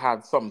I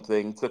had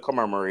something to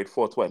commemorate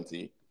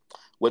 420,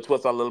 which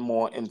was a little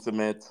more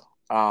intimate.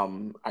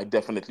 I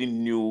definitely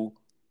knew,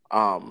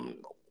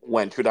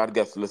 went through that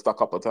guest list a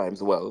couple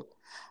times well,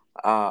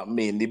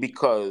 mainly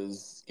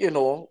because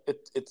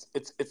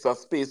it's a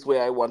space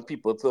where I want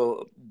people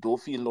to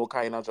don't feel no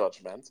kind of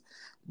judgment,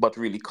 but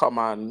really come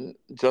and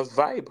just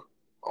vibe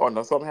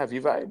on some heavy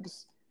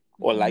vibes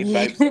or light Yeah.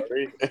 vibes.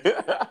 Sorry.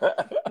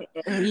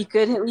 We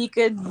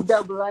could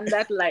double on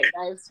that light.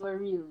 That's for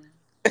real.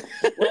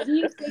 What do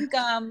you think?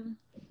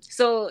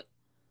 So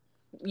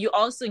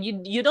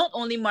you don't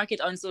only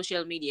market on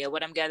social media.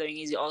 What I'm gathering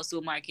is you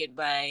also market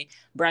by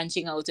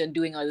branching out and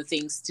doing other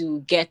things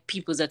to get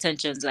people's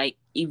attentions, like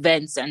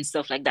events and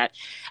stuff like that,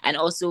 and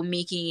also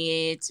making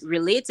it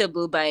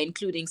relatable by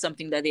including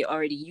something that they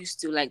already used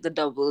to, like the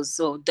doubles.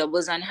 So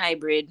doubles and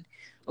hybrid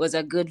was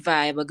a good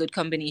vibe, a good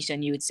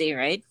combination, you would say,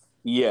 right?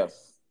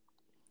 Yes,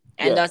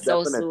 And yes, that's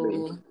definitely.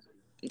 also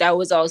that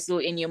was also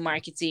in your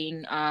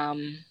marketing I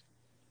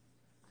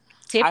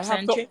tips have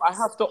and to I tricks.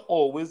 have to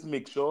always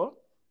make sure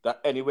that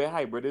anywhere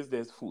hybrid is,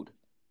 there's food.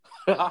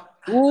 For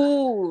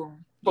Ooh,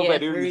 yeah,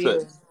 many for real.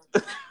 reasons.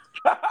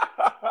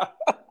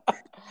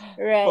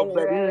 Right, For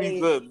many right.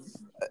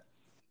 reasons.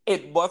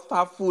 It must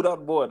have food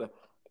on board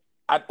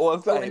at all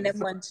For when the times.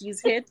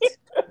 munchies hit.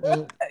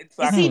 Mm.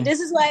 You see, Exactly. Hmm. this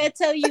is why I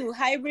tell you,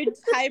 hybrid.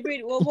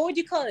 Well, what would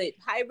you call it?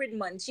 Hybrid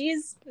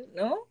munchies?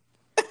 No.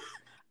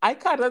 I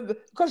kind of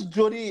because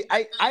Jody,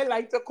 I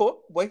like to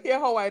cook, but here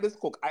how I just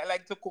cook. I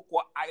like to cook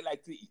what I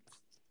like to eat.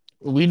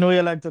 We know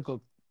you like to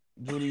cook,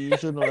 Judy. You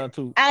should know that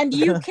too. And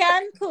you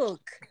can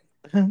cook.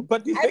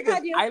 But the I've thing is,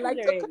 had your food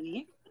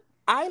already.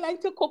 I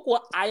like to cook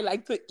what I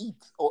like to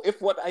eat, or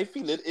if what I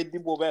feel it in the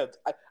moment.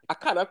 I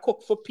kind of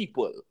cook for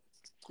people.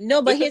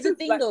 No, but If here's it the is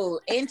thing like though.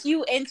 Ain't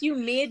you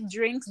made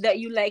drinks that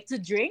you like to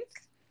drink?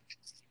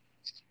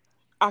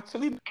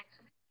 actually,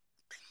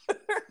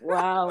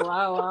 Wow,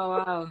 wow, wow,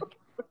 wow.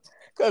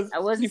 because I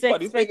the wasn't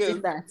funny thing expecting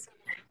is, that.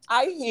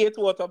 I hate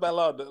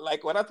watermelon.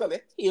 Like when I tell you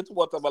I hate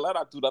watermelon,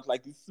 I do not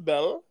like the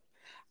smell.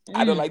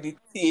 I don't Mm. like the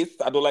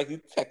taste. I don't like the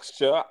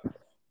texture.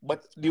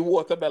 But the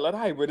watermelon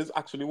hybrid is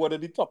actually one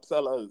of the top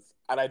sellers,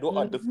 and I don't Mhm.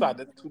 understand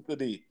it to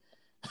today.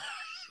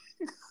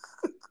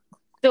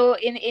 So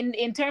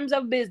in terms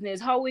of business,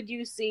 how would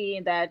you say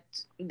that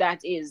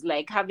that is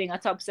like having a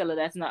top seller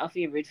that's not a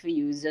favorite for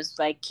you is just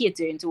like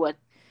catering to what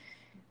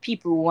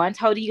people want?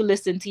 How do you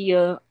listen to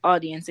your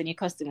audience and your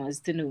customers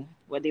to know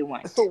what they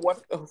So want?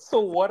 what? So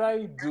what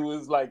I do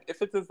is like,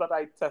 if it is that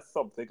I test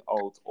something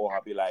out, or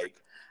I'll be like,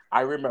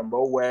 I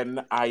remember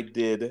when I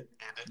did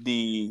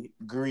the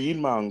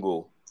green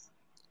mango.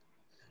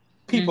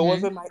 People was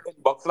Mm-hmm. in my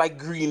inbox like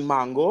green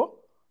mango.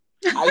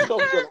 I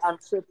shouted and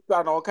chips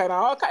and all kind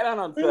of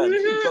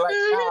nonsense. People like,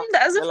 yeah,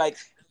 That's a, they're like,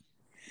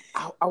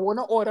 I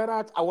wanna order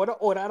that. I wanna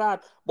order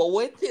that. But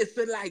when it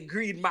tasted like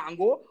green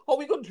mango, how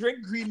we gonna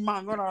drink green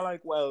mango? And I'm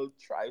like, well,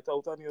 try it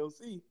out and you'll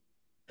see.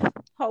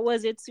 how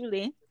was it,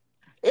 Sule?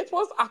 It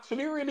was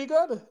actually really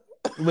good.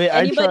 Wait,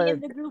 I Anybody in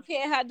tried. the group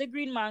here had the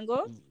green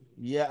mango?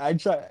 Yeah, I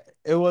tried.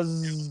 It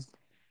was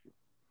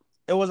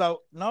a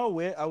no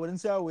way. I wouldn't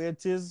say a way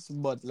it is,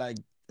 but like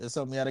it's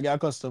something you gotta get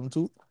accustomed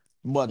to.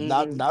 But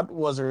that Hmm. that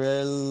was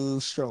real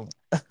strong.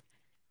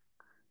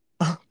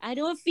 I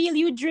don't feel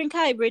you drink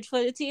hybrid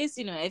for the taste,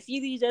 you know. I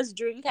feel you just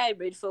drink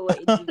hybrid for what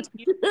it do to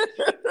you.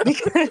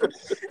 Because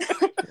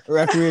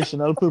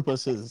Recreational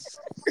purposes.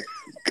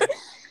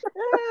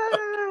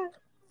 Ah,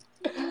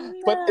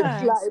 But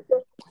it's nah. like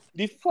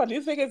the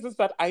funny thing is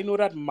that I know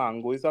that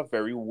mango is a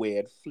very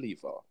weird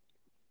flavor.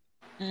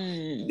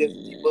 There's Mm.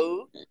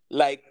 people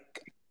like,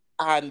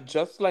 and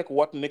just like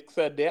what Nick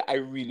said there, I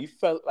really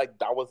felt like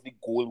that was the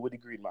goal with the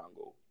green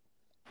mango.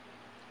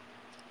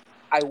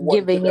 I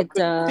wanted Giving them it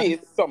to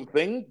taste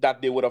something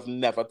that they would have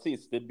never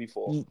tasted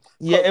before.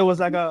 Yeah, it Cause was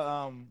like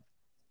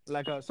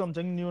a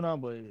something new now,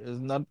 but it's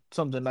not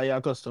something that you're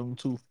accustomed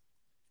to.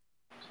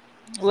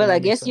 If well, I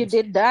that makes guess you sense.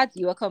 did that.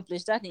 You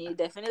accomplished that, and you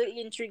definitely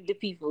intrigued the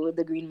people with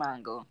the green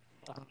mango.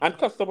 and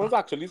customers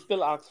actually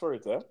still ask for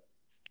it, eh?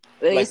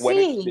 Well, you Like when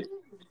it's see,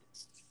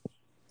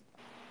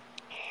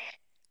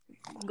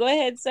 go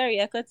ahead.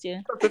 Sorry, I cut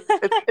you.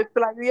 it's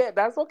like, yeah,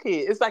 that's okay.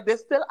 It's like they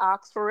still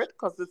ask for it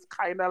because it's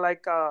kind of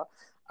like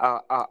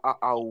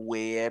a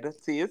weird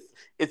taste.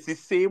 It's the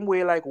same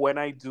way like when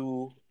I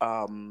do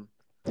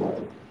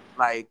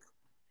like,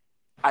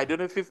 I don't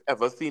know if you've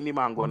ever seen the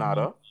mango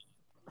nada.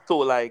 So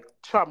like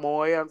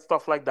chamoy and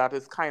stuff like that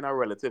is kind of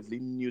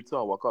relatively new to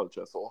our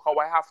culture. So how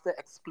I have to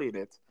explain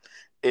it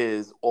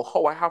is, or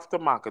how I have to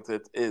market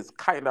it is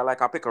kind of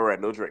like a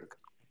picorendo drink.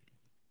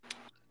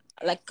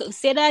 Like,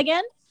 say that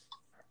again.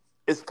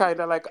 It's kind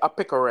of like a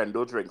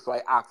picorendo drink. So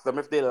I asked them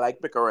if they like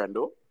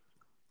picorendo,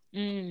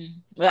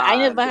 Well, I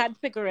never and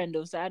had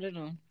picorendo, so I don't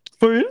know.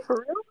 For real?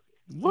 for real,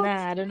 What?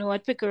 Nah, I don't know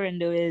what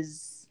picorendo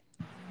is.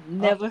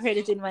 Uh, Never heard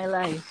it in my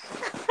life.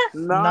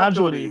 nah, nah, Jody.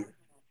 Jody.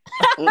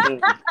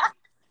 Mm-mm.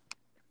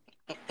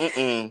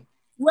 Mm-mm.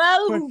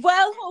 Quick,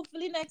 Well,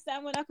 hopefully next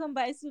time when I come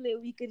by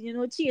Sule, we can,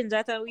 change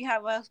that and we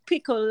have a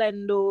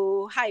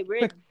picolendo pick,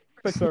 hybrid.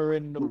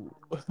 pickerindo.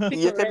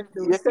 You can,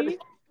 Picorendo, you can, see?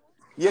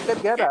 you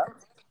can get that.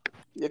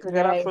 You can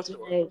get that Right, for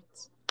sure. right.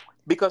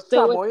 Because So,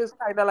 chamoy is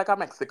kind of like a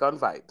Mexican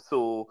vibe.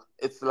 So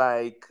it's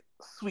like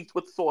sweet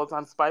with salt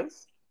and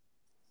spice.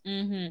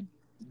 mm-hmm.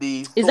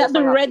 The Is that sauce the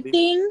I red actually,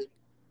 thing?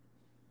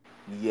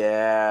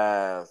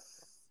 yes.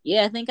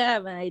 Yeah, I think I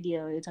have an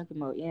idea what you're talking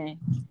about. Yeah.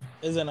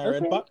 Is in a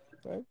red Okay. pack,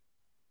 right?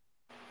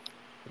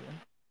 Yeah.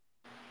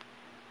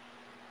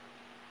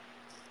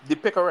 The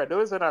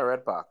picorado is in a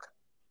red pack.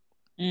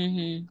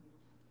 Mm-hmm.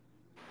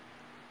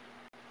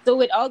 So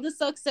with all the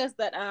success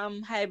that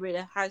hybrid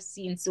has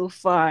seen so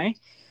far,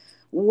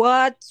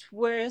 what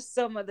were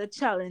some of the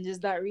challenges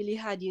that really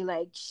had you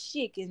like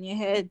shaking your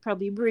head,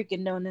 probably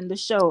breaking down in the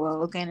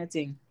shower, all kind of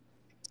thing?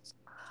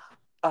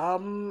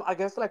 I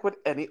guess like with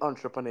any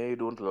entrepreneur, you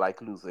don't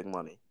like losing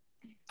money.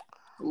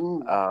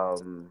 Ooh.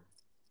 Um,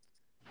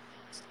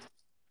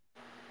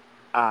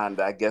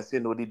 and I guess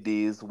the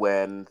days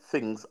when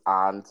things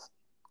aren't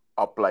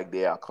up like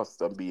they are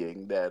accustomed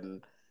being,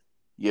 then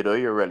you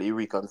really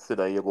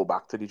reconsider, you go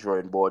back to the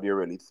drawing board, you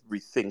really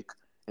rethink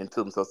in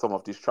terms of some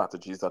of the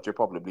strategies that you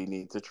probably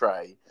need to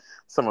try,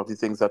 some of the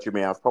things that you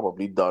may have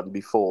probably done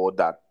before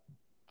that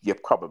you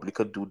probably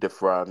could do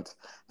different,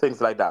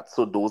 things like that.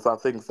 So those are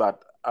things that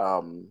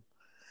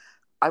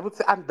I would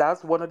say, and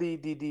that's one of the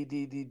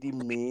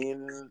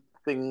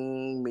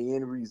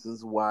main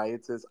reasons why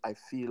it is. I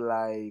feel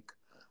like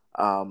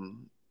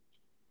um,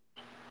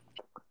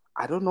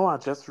 I don't know. I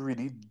just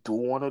really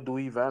don't want to do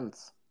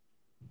events.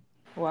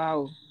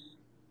 Wow.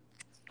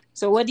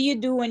 So what do you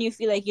do when you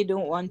feel like you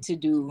don't want to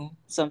do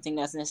something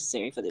that's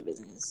necessary for the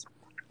business?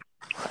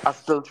 I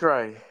still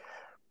try.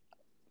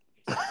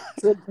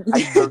 So, I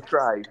still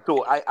try.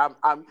 So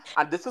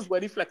and this is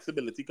where the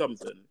flexibility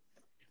comes in.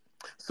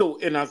 So,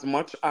 in as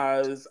much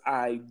as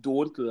I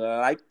don't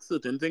like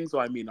certain things,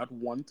 or I may not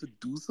want to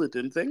do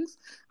certain things,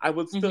 I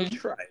will still hmm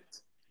try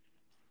it.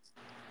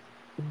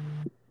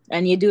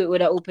 and you do it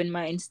with an open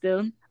mind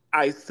still.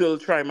 I still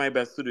try my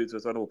best to do it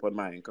with an open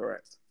mind.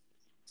 Correct.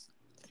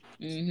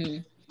 hmm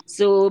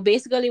So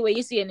basically, what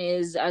you're saying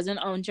is, as an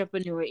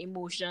entrepreneur,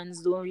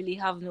 emotions don't really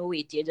have no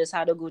weight. You just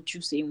had to go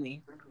through same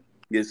way.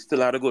 You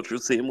still have to go through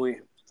the same way.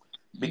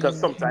 Because hmm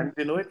sometimes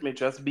it may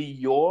just be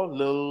your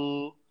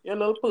little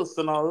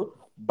personal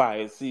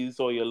biases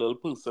or your little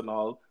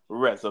personal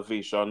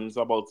reservations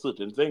about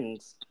certain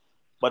things.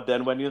 But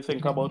then when you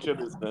think about your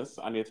business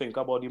and you think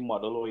about the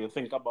model or you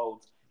think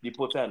about the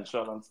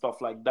potential and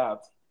stuff like that,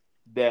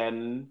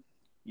 then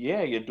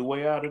yeah, you do what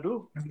you have to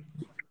do,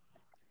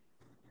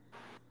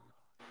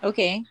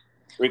 Okay.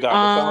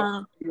 regardless of how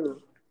Uh, you feel.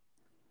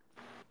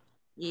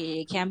 yeah,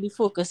 you can't be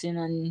focusing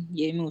on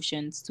your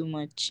emotions too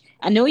much.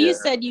 I know you Yeah.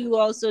 said you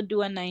also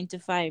do a 9 to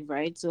 5,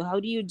 right? So how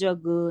do you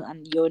juggle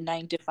and your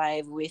 9 to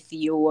 5 with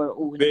your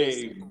own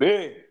business?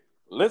 Baby,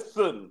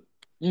 listen,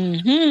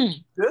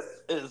 Mm-hmm. this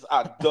is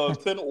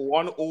Adulting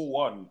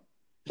 101.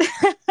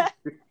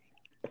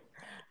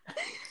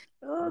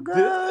 Oh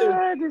This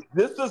is God.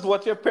 this is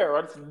what your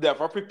parents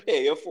never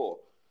prepare you for.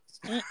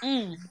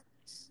 Mm-mm.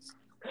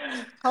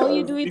 How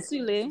you Because do it,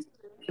 Sule?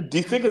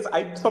 the thing is,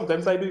 I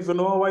sometimes I don't even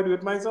know how I do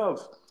it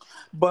myself.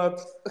 But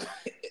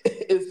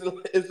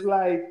it's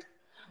like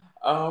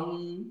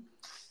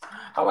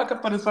how I can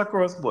put this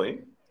across, boy.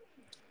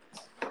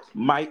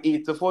 My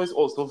 8 to 4 is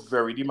also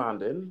very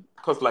demanding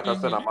because, like I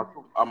said, Mm-hmm.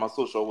 I'm a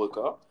social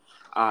worker,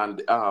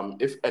 and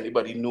if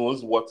anybody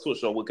knows what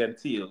social work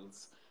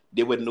entails,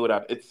 they would know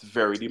that it's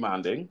very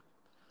demanding.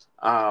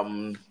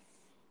 Um,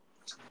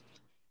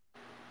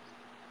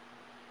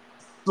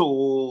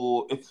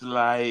 so it's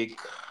like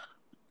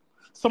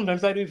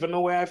sometimes I don't even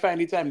know where I find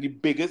the time. The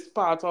biggest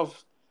part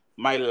of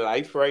my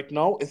life right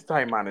now is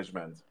time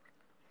management.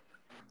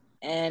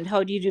 And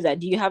how do you do that?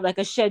 Do you have like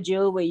a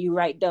schedule where you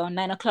write down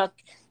 9 o'clock,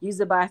 use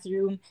the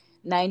bathroom,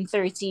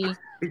 9:30,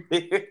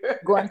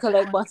 go and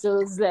collect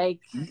bottles? Like,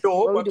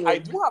 No, what we but I doing?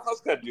 do have a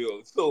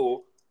schedule.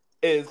 So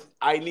is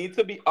I need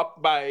to be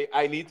up by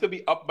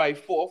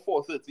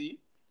 4:30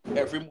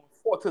 every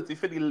 4:30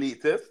 for the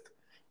latest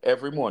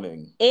every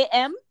morning.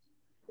 A.M.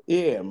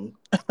 AM.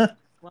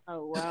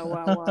 Wow, wow,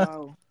 wow,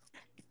 wow.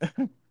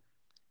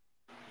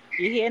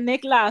 You hear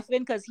Nick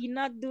laughing because he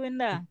not doing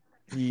that.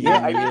 Yeah,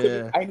 I need to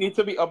be Yeah. I need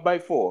to be up by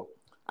 4.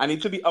 I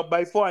need to be up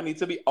by 4. I need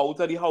to be out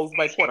of the house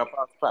by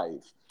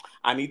 5:15.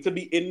 I need to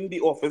be in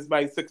the office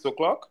by 6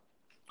 o'clock.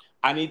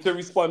 I need to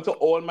respond to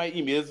all my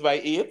emails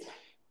by 8.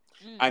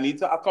 I Mm. need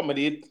to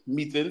accommodate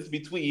meetings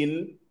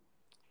between.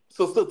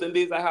 So certain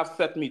days I have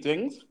set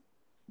meetings.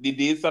 The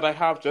days that I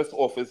have just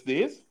office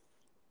days.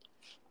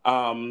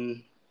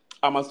 Um,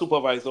 I'm a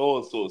supervisor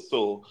also,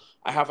 so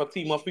I have a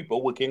team of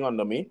people working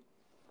under me.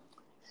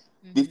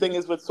 The Mm-hmm. thing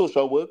is with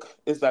social work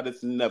is that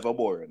it's never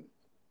boring.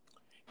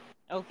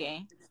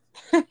 Okay.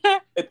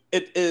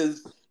 It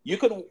is, you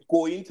can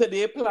go in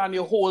today, plan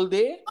your whole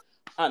day,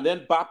 and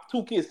then back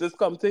two cases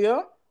come to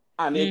you,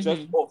 and it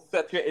just Mm-hmm.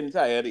 offset your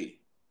entire day.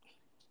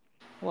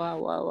 Wow,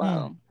 wow, Hmm.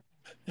 wow.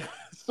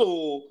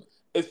 So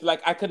it's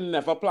like I can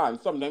never plan.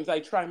 Sometimes I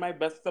try my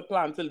best to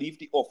plan to leave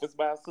the office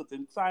by a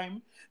certain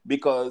time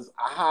because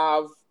I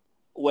have,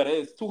 whether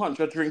it's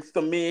 200 drinks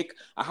to make,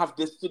 I have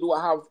this to do,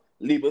 I have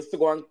labels to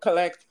go and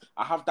collect,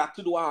 I have that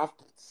to do, I have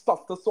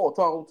stuff to sort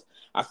out.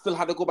 I still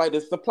had to go by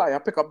this supplier,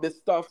 pick up this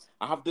stuff.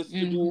 I have this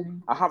to do, Mm-hmm.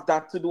 I have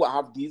that to do, I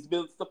have these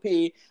bills to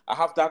pay, I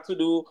have that to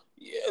do.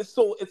 Yeah,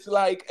 so it's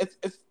like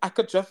it's I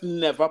could just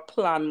never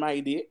plan my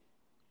day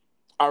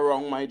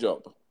around my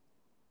job.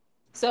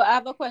 So I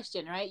have a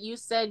question, right? You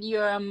said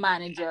you're a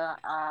manager,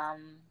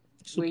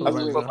 where A you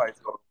work. Supervisor.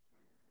 supervisor.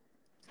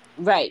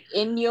 Right.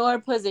 In your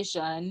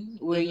position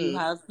where you Hmm.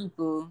 have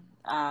people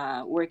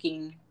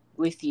working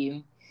with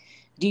you,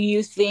 do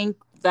you think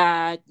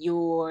that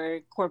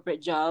your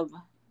corporate job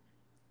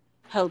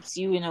helps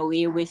you in a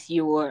way with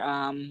your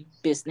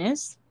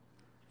business?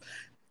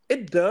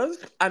 It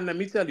does, and let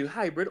me tell you,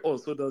 hybrid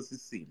also does the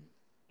same.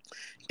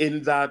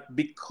 In that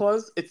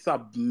because it's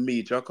a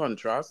major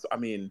contrast. I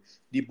mean,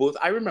 the both.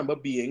 I remember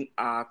being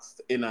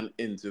asked in an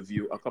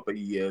interview a couple of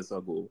years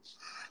ago,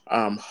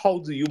 how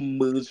do you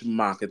merge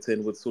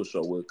marketing with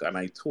social work? And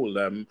I told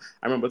them,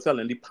 I remember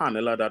telling the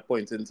panel at that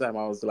point in time,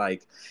 I was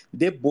like,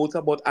 they're both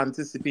about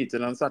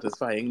anticipating and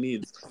satisfying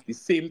needs. The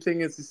same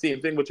thing is the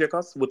same thing with your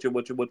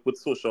with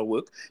social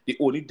work. The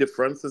only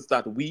difference is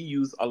that we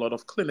use a lot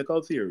of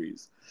clinical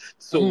theories.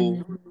 So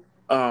Mm-hmm.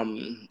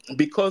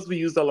 because we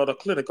use a lot of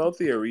clinical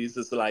theories,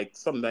 it's like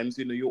sometimes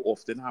you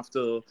often have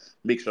to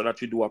make sure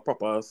that you do a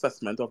proper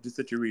assessment of the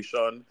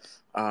situation,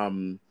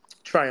 um,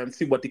 try and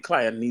see what the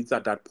client needs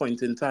at that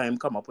point in time,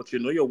 come up with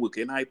your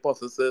working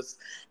hypothesis,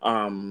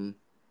 um,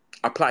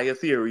 apply a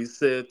theory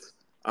set,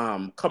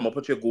 come up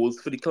with your goals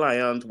for the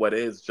client, whether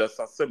it's just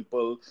a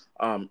simple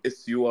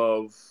issue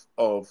of,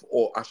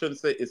 or I shouldn't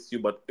say issue,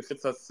 but if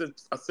it's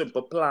a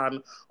simple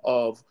plan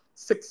of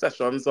 6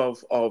 sessions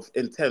of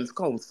intense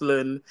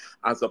counseling,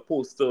 as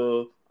opposed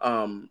to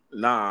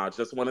nah,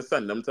 just want to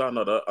send them to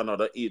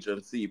another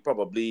agency,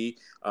 probably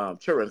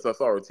children's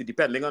authority,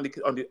 depending on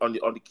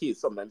the case.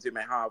 Sometimes you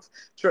might have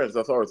children's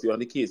authority on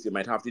the case, you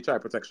might have the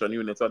child protection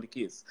unit on the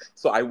case.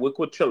 So I work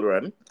with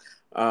children,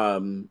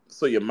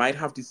 so you might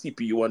have the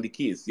CPU on the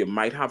case, you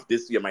might have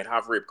this, you might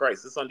have rape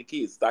crisis on the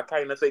case, that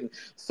kind of thing.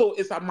 So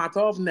it's a matter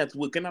of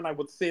networking, and I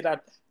would say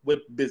that with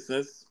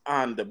business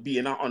and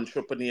being an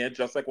entrepreneur,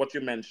 just like what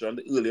you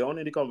mentioned earlier on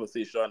in the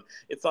conversation,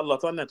 it's a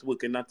lot of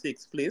networking that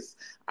takes place,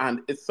 and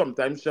it's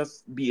sometimes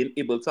just being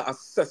able to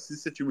assess the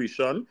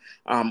situation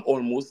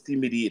almost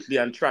immediately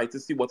and try to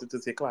see what it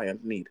is your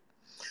client need.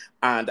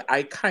 And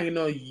I kind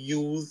of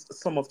use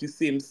some of the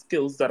same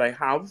skills that I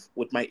have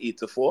with my 8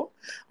 to 4.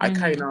 I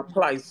kind Mm-hmm. of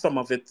apply some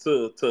of it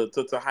to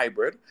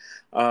hybrid,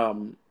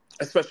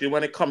 especially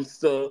when it comes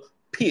to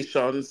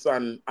patience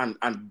and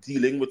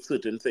dealing with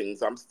certain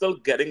things. I'm still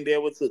getting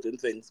there with certain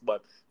things,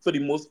 but for the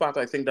most part,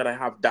 I think that I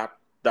have that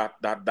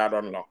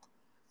unlock.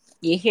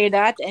 You hear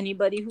that?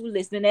 Anybody who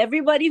listening,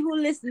 everybody who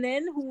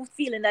listening, who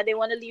feeling that they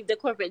want to leave the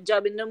corporate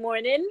job in the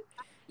morning,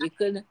 you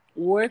could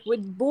work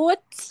with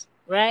both,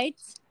 right?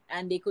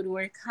 And they could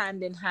work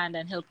hand in hand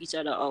and help each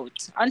other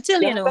out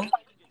until You have to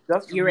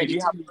just you're ready really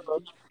to. have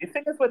to. The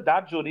thing is with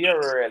that, Judy, you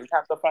really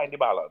have to find the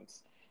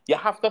balance. You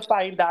have to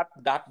find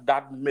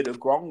that middle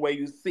ground where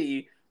you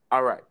say,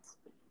 all right.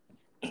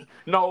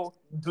 Now,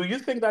 do you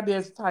think that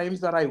there's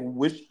times that I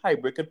wish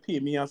hybrid could pay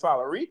me a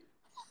salary?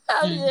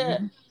 Hell yeah.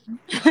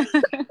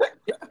 Mm-hmm.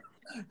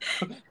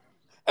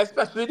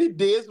 Especially the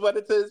days when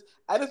it is,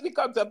 I just be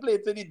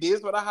contemplating the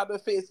days when I had to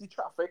face the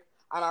traffic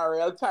and I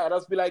real tired. I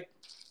just be like,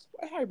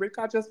 why hybrid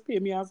can't just pay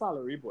me a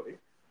salary, boy?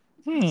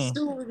 Hmm.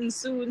 Soon,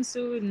 soon,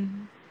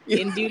 soon,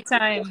 in due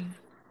time.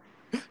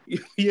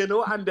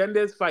 And then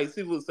there's vice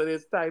versa.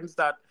 There's times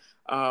that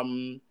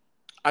um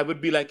I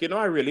would be like,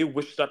 I really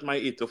wish that my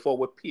 8 to 4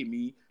 would pay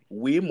me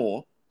way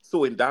more.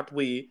 So in that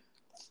way,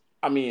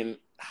 I mean,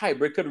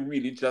 hybrid could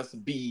really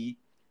just be,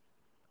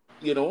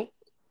 you know,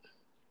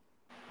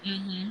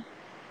 Mm-hmm.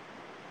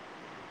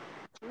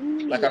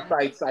 like a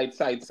Yeah.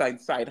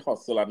 side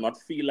hustle and not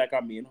feel like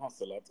a main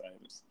hustle at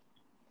times.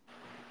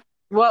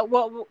 What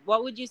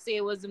would you say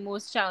was the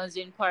most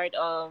challenging part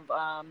of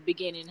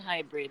beginning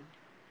hybrid?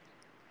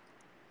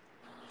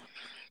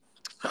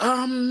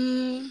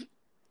 Um,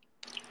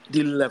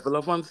 the level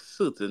of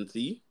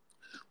uncertainty,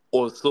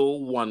 also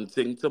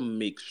wanting to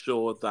make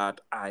sure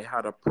that I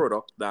had a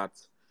product that,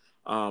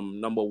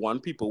 number one,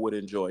 people would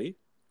enjoy.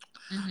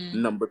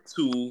 Mm-hmm. Number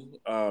two,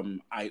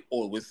 I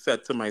always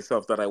said to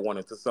myself that I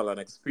wanted to sell an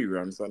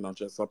experience and not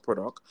just a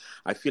product.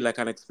 I feel like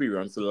an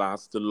experience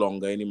lasts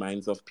longer in the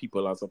minds of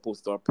people as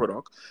opposed to a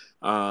product.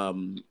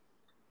 Um,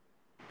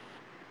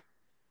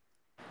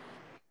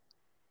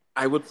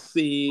 I would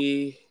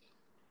say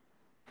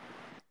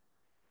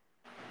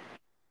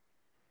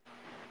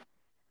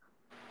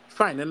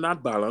finding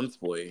that balance,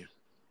 boy.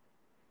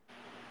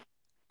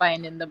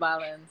 Finding the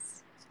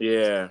balance.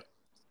 Yeah,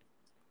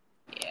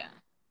 Yeah.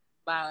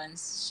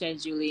 Balance,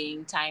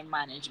 scheduling, time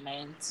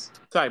management.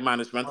 time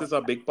management is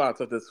a big part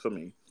of this for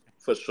me,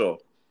 for sure.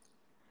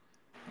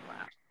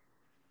 Wow.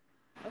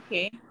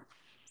 Okay.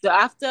 So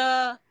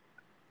after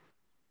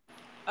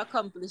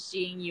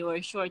accomplishing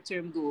your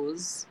short-term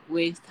goals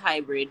with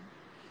hybrid,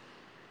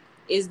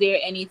 is there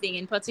anything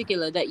in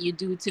particular that you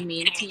do to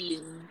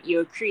maintain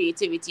your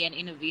creativity and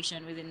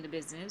innovation within the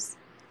business?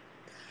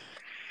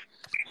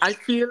 I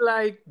feel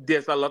like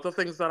there's a lot of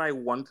things that I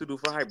want to do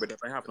for hybrid that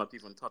I have not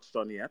even touched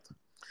on yet.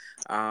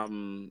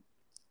 Um,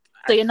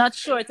 So I you're not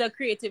short of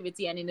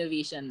creativity and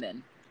innovation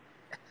then?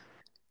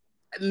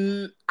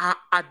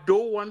 I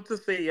don't want to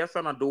say yes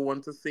and I don't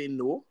want to say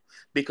no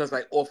because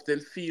I often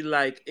feel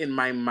like in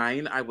my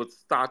mind I would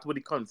start with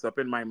the concept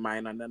in my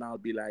mind and then I'll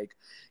be like,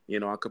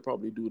 I could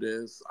probably do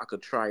this, I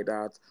could try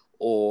that,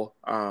 or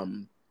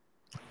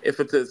if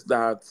it is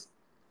that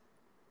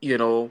you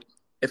know,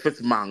 if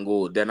it's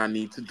mango, then I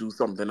need to do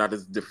something that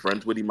is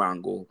different with the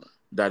mango.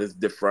 That is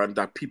different.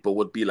 That people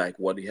would be like,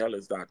 "What the hell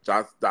is that?"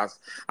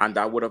 And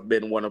that would have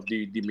been one of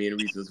the main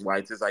reasons why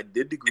it is I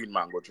did the green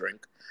mango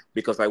drink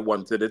because I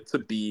wanted it to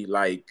be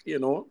like,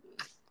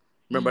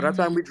 remember that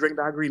time Mm-hmm. we drank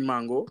that green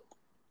mango?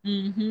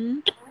 Mm-hmm.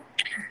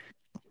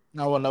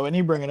 I wonder when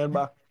he bringing it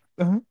back.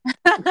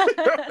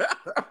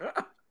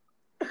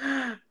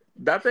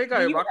 That thing do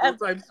I you back those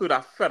ever times to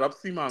that fed up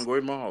sea mango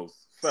in my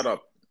house. Fed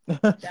up.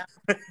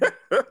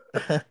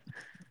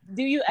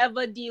 do you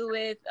ever deal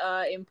with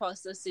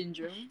imposter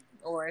syndrome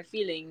or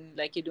feeling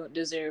like you don't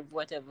deserve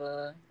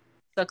whatever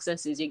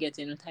successes you get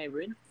in with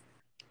hybrid?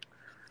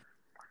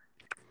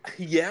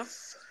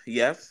 Yes,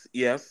 yes,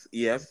 yes,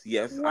 yes,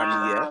 yes, and yes.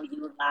 Wow,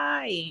 you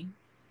lie.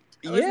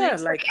 I wasn't Yeah,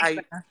 like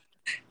expecting I that.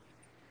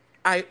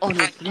 I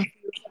honestly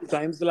feel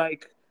sometimes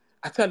like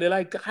I tell you,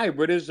 like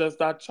hybrid is just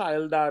that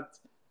child that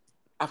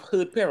I've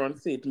heard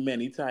parents say it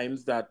many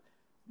times that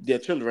their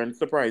children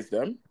surprise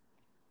them.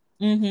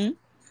 Mm-hmm.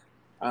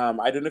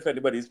 I don't know if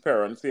anybody's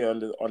parents here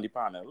on the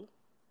panel.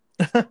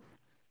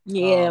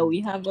 Yeah, we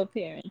um, have a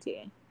parent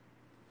here.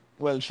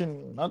 well, she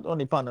not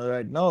only partner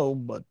right now,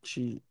 but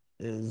she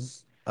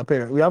is a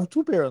parent. We have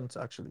two parents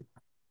actually.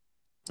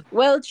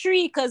 Well,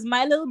 three, because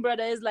my little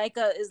brother is like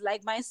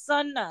my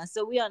son now,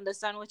 so we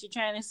understand what you're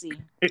trying to say.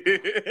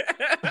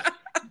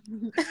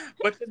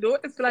 But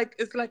it's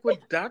like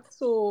with that.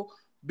 So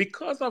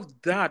because of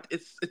that,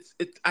 it's.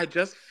 I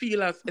just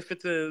feel as if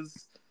it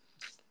is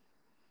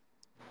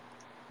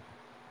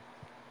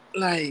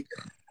like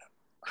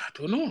I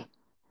don't know.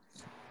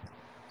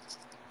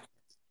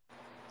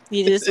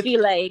 You just It's.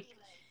 feel like,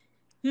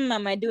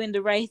 am I doing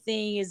the right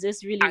thing? Is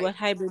this really I what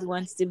hybrid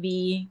wants to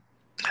be?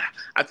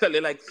 I tell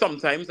you, like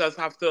sometimes I just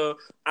have to,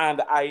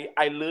 and I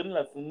learn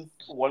lessons.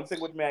 One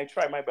thing with me, I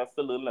try my best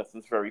to learn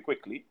lessons very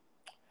quickly.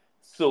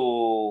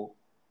 So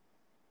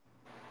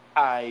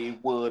I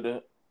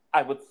would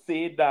I would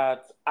say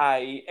that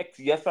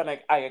yes, and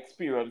I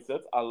experience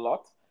it a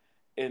lot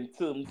in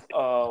terms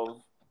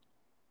of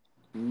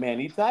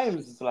many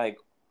times. It's like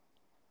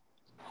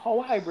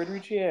how hybrid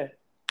reach here.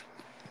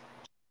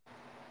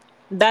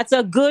 That's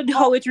a good How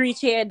how it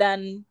reach here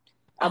than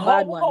a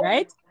bad one, how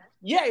right?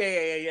 yeah, yeah,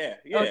 yeah, yeah, yeah,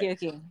 yeah. Okay,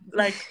 okay.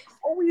 Like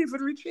how we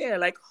even reach here?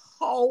 Like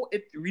how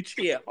it reach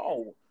here?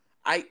 How?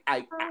 I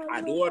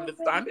don't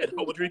understand it.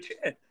 How it reach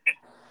here?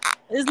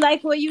 It's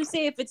like what you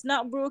say, if it's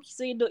not broke,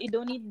 so you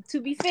don't need to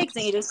be fixed,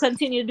 and you just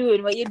continue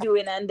doing what you're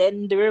doing, and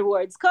then the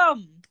rewards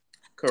come.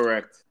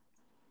 Correct.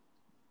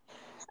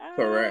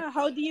 Correct.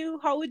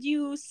 How would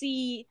you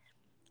see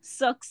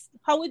sucks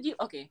how would you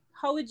okay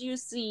how would you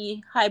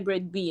see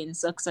hybrid being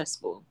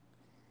successful?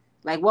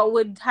 Like, what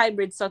would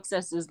hybrid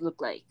successes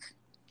look like?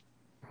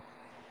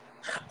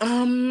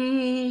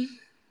 Um,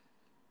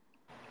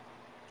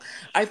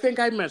 I think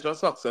I measure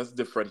success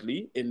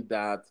differently in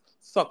that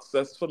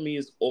success for me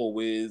is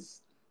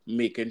always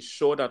making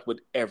sure that with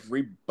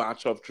every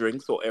batch of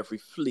drinks or every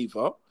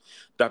flavor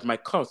that my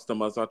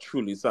customers are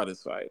truly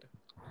satisfied.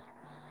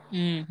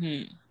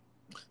 Mm-hmm.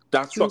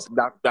 That's True.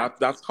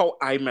 that's how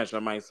I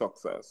measure my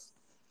success.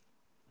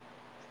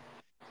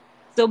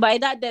 So by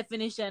that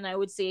definition, I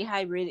would say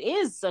hybrid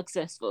is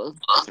successful.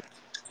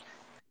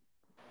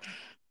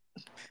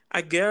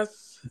 I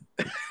guess.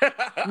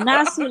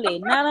 Nasule,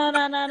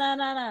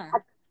 na.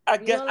 I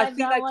We guess don't I like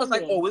feel that like one because I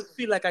there. always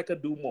feel like I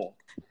could do more.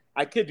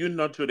 I kid you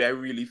not, today. I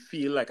really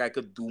feel like I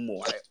could do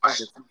more. I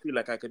honestly feel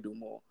like I could do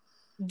more.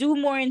 Do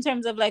more in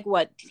terms of like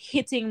what?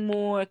 Hitting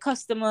more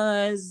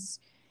customers,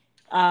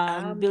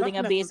 building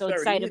Not a base necessarily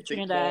outside of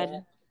hitting more,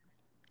 Trinidad.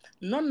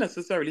 not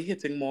necessarily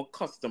hitting more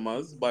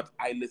customers, but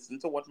I listen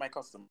to what my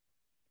customers.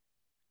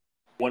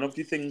 one of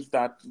the things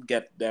that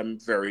get them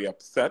very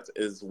upset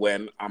is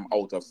when I'm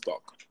out of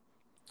stock.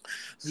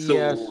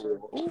 Yes.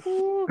 So,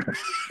 Ooh.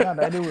 Nah,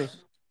 that it was.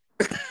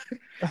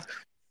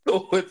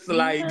 so it's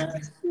like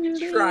Yes,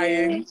 it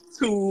trying is.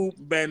 to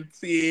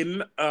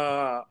maintain,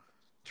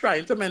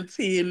 trying to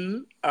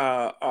maintain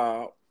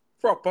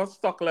proper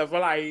stock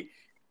level.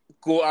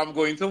 I'm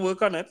going to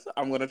work on it.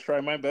 I'm going to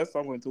try my best.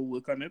 I'm going to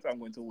work on it. I'm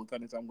going to work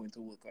on it. I'm going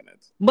to work on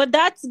it. But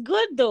that's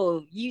good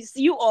though.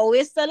 You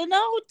always selling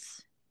out.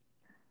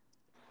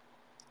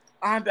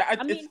 And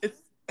I mean,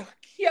 it's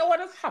here what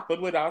has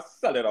happened with our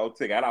selling out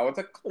thing, and I want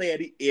to clear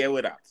the air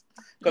with that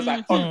because I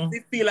mm-hmm, Hmm. honestly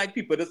feel like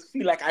people just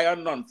feel like I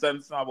am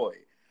nonsense now, boy.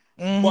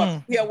 But Mm-hmm.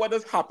 here what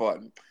has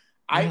happened,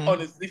 I Mm-hmm.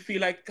 honestly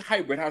feel like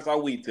hybrid has a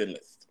waiting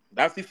list.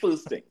 That's the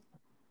first thing,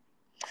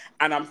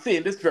 and I'm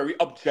saying this very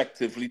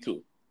objectively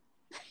too,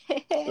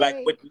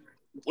 like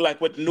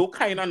with no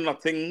kind of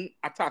nothing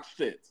attached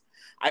to it.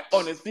 I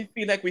honestly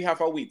feel like we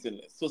have a waiting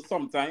list. So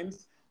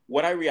sometimes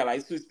what I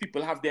realize is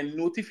people have their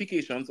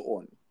notifications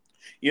on.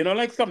 You know,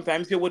 like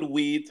sometimes you would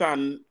wait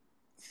and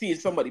see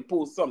if somebody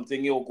posts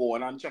something, you'll go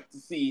on and check to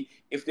see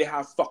if they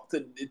have stock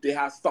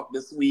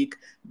this week,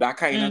 that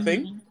kind of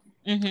thing.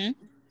 mm-hmm, mm-hmm.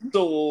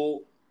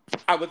 So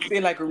I would say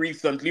like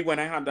recently when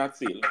I had that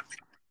sale,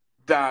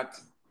 that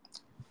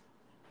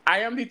I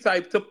am the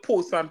type to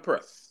post and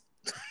press.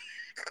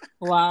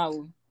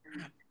 Wow.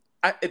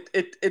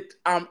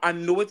 I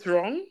know it's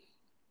wrong,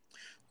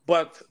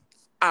 but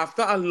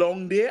after a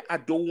long day, I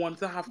don't want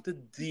to have to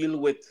deal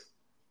with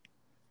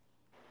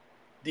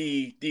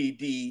the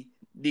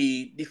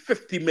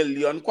 50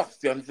 million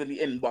questions in the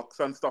inbox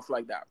and stuff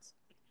like that.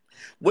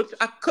 Which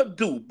I could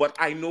do, but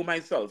I know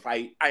myself.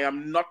 I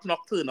am not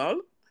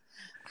nocturnal.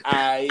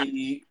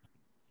 I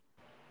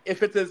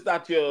If it is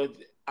that you're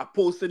a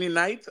post in the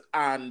night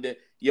and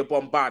you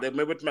bombarded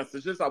me with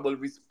messages, I will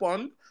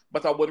respond,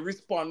 but I will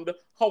respond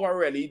how I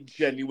really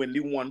genuinely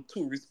want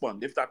to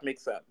respond, if that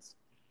makes sense.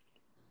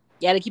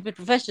 You gotta keep it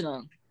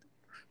professional.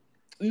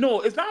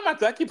 No, it's not a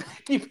matter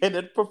of keeping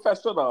it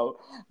professional,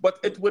 but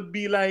it would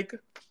be like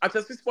I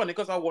just respond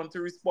because I want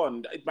to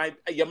respond. It might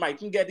You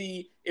mightn't get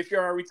the if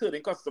you're a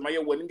returning customer,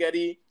 you wouldn't get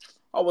the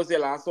how was your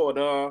last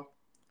order,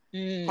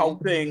 how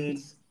Mm.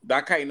 things,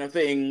 that kind of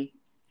thing.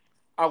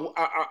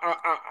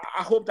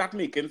 I hope that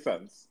making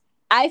sense.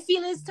 I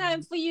feel it's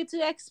time for you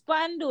to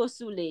expand, though,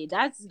 Sule.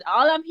 That's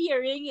all I'm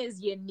hearing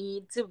is you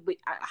need to.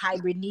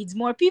 Hybrid needs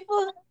more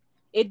people.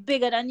 It's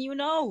bigger than you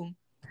know.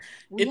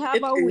 We It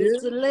have it a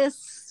is waiting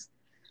list.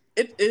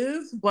 it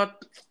is,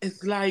 but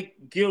it's like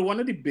Gil, one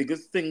of the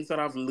biggest things that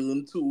I've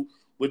learned too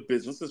with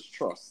business is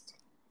trust.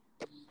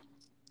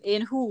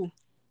 In who?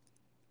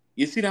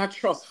 You see that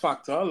trust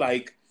factor,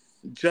 like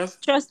just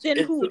Trust in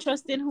it's who?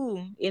 Trust in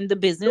who? In the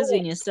business,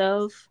 in no.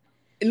 yourself.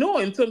 No,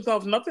 in terms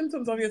of not in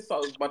terms of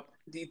yourself, but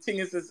the thing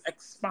is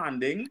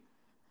expanding.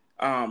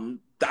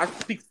 That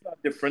speaks to a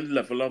different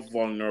level of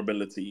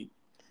vulnerability.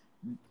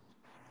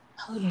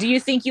 Do you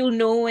think you'll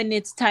know when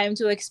it's time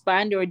to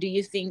expand, or do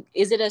you think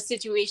is it a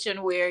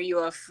situation where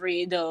you're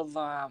afraid of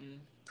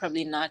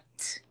probably not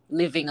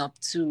living up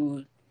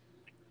to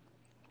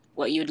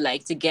what you'd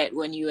like to get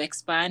when you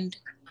expand?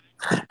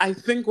 I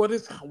think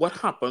what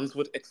happens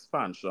with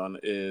expansion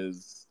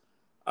is,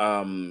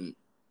 um,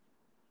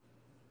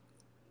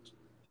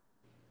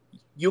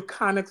 you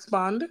can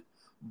expand,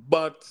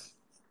 but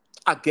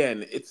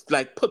again, it's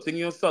like putting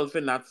yourself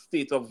in that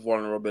state of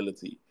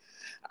vulnerability.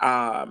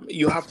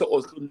 You have to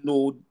also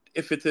know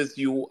if it is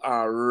you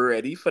are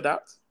ready for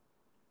that.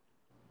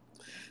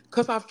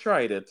 Because I've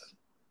tried it.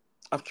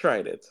 I've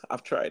tried it.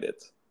 I've tried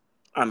it.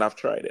 And I've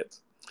tried it.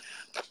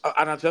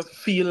 And I just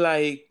feel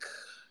like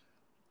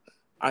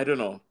I don't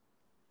know.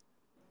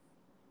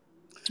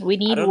 We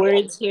I need don't know.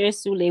 words here,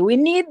 Sule. We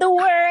need the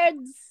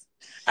words.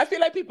 I feel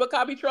like people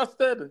can't be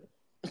trusted.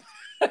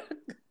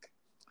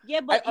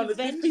 Yeah, I but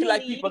honestly feel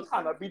like people eventually,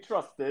 cannot be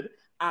trusted.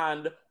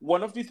 And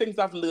one of the things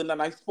I've learned,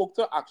 and I spoke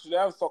to actually,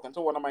 I was talking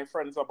to one of my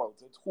friends about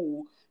it,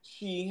 who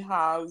she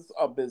has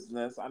a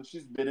business and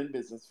she's been in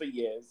business for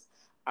years.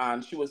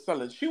 And she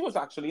was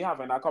actually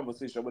having a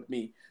conversation with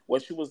me where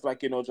she was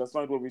like, just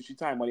not will reach the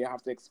time where you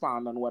have to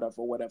expand and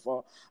whatever,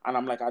 whatever. And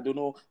I'm like, I don't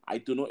know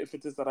if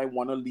it is that I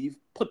want to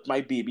put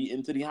my baby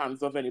into the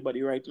hands of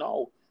anybody right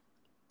now.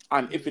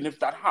 And even if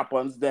that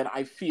happens, then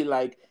I feel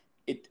like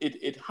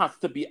it has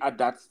to be at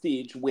that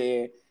stage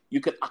where you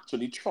can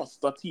actually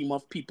trust a team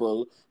of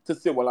people to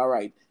say, well, all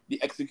right,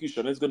 the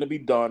execution is going to be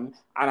done.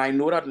 And I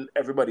know that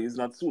everybody is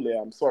not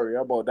Sule. I'm sorry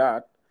about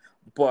that.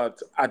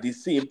 But at the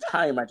same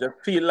time, I just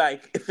feel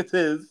like if it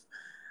is,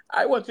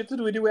 I want you to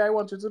do it the way I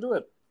want you to do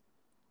it.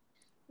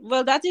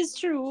 well, that is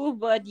true,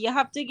 but you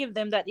have to give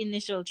them that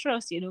initial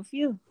trust, you don't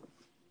feel?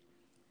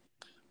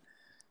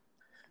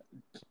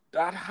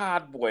 That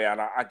hard boy,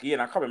 and again,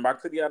 I'm coming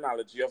back to the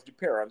analogy of the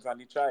parents and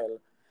the child.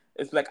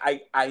 It's like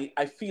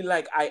I feel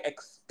like I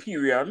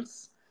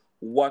experience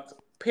what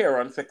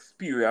parents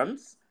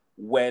experience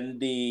when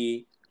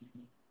they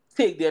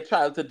take their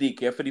child to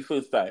daycare for the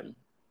first time.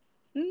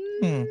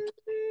 Hmm.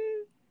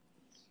 Mm-mm.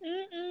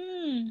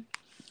 Mm-mm.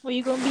 Or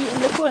you gonna be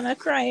in the corner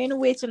crying,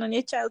 waiting on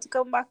your child to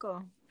come back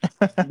on?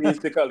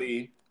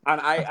 basically.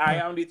 And I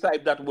am the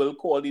type that will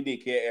call the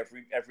daycare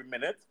every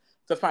minute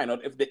to find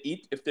out if they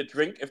eat, if they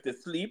drink, if they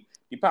sleep,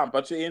 the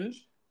pamper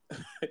change,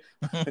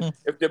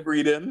 if they're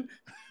breathing.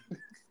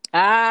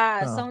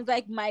 Ah, Oh. sounds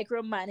like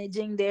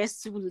micromanaging there,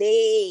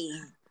 Sule.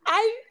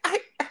 I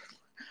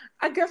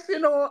I guess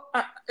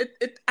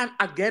it and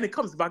again it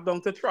comes back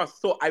down to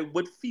trust. So I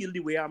would feel the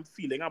way I'm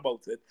feeling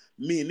about it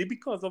mainly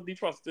because of the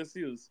trust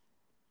issues.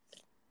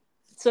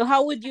 So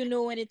how would you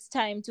know when it's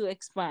time to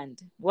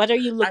expand? What are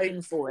you I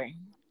looking for?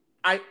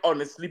 I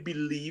honestly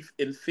believe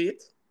in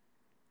fate.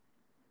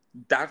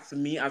 That's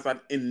me as an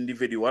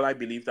individual. I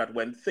believe that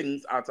when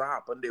things are to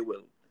happen, they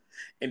will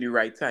in the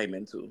right time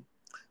and too.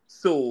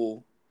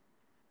 So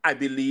I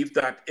believe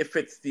that if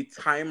it's the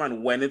time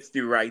and when it's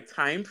the right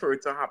time for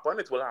it to happen,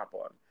 it will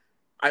happen.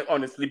 I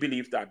honestly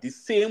believe that. The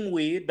same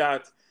way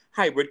that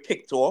hybrid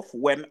kicked off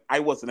when I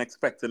wasn't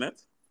expecting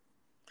it,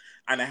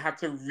 and I had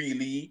to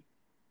really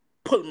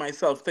pull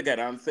myself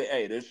together and say,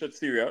 hey, this shit's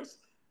serious,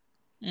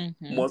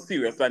 Mm-hmm. more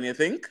serious than you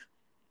think.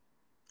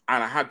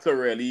 And I had to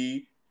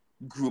really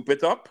group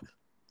it up.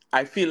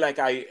 I feel like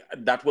I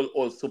that will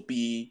also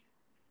be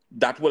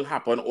that will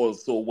happen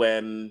also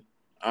when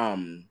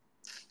um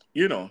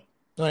you know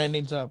When it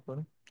needs to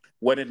happen.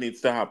 when it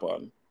needs to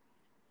happen.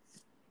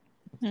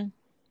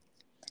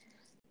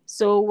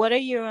 So what are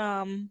your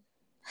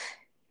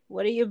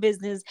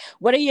business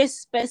what are your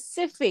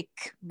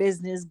specific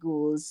business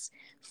goals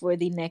for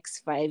the next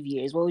 5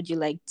 years? What would you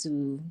like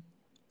to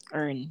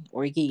earn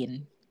or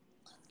gain?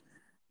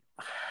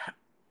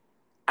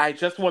 I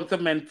just want to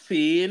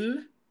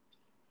maintain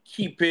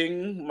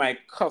keeping my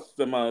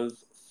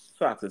customers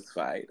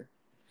satisfied.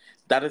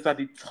 That is at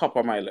the top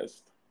of my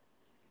list.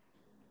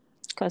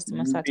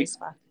 Customer Make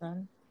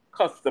satisfaction.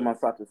 customer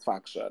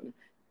satisfaction,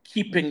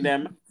 keeping Mhm.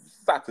 them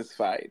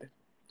satisfied,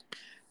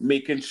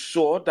 making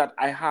sure that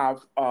I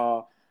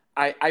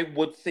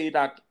would say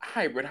that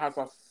hybrid has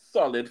a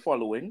solid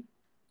following.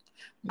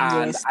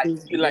 And Yes, I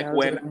please feel like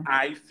when do.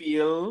 I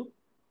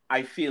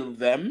feel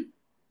them,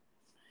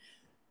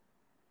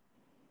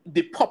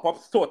 the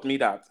pop-ups taught me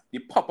that. The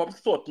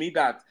pop-ups taught me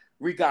that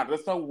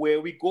regardless of where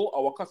we go,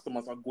 our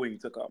customers are going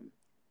to come.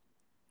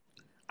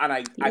 And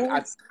I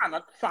Yes.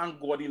 cannot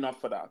thank God enough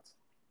for that.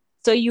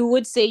 So you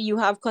would say you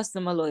have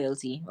customer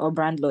loyalty or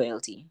brand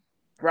loyalty.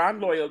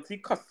 Brand loyalty,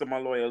 customer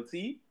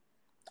loyalty,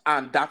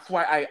 and that's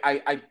why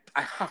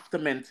I have to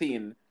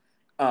maintain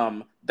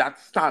that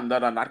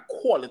standard and that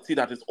quality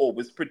that is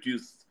always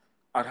produced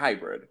at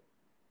hybrid.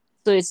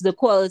 So it's the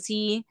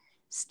quality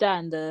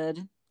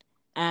standard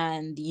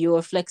and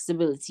your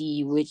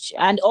flexibility, which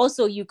and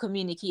also you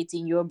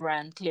communicating your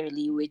brand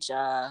clearly, which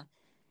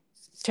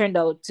turned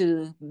out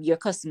to your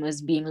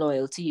customers being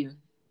loyal to you.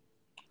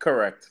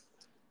 Correct.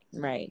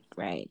 Right,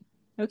 right.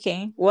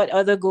 Okay. What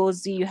other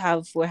goals do you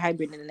have for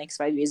hybrid in the next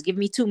 5 years? Give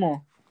me two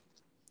more.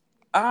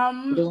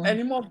 You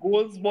Any more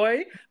goals,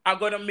 boy? I'm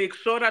gonna make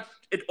sure that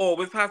it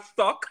always has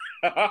stock.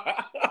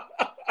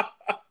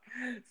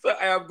 So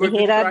I am going to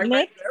hear that, try my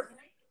Nick? best.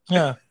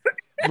 Yeah.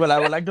 Well, I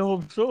would like to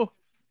hope so.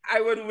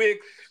 I would make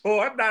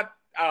sure that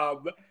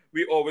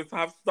we always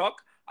have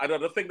stock.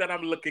 Another thing that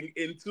I'm looking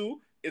into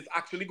is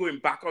actually going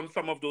back on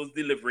some of those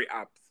delivery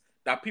apps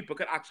that people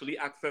can actually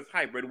access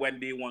hybrid when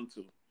they want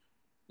to.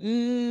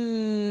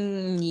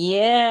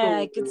 Yeah,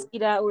 I could So see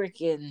that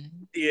working.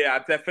 yeah,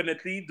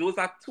 definitely. Those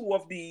are two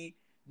of the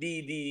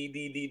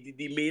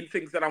main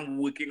things that I'm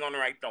working on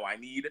right now.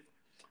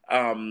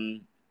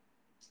 Um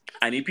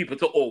I need people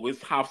to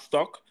always have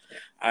stock,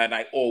 and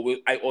I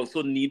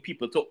also need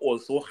people to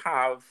also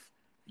have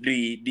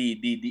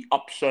the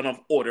option of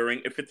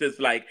ordering. If it is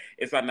like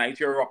it's a night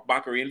you're rock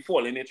back or you're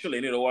falling, you're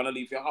chilling, you don't want to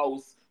leave your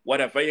house,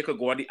 whatever, you could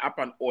go on the app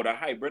and order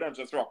hybrid and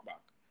just rock back.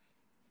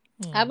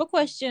 I have Hmm. a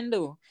question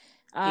though.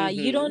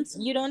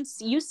 Mm-hmm.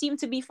 You seem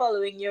to be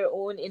following your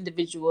own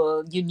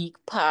individual unique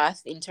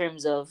path in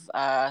terms of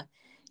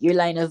your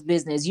line of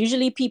business.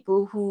 Usually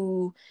people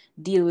who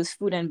deal with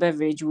food and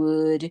beverage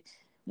would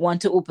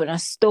want to open a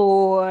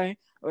store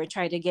or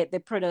try to get the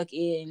product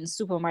in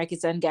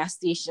supermarkets and gas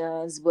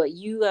stations, but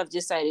you have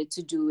decided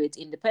to do it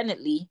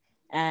independently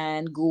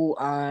and go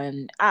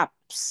on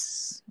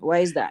apps. Why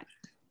is that?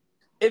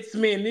 It's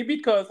mainly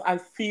because I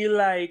feel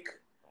like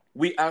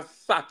we are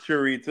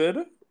saturated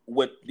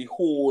with the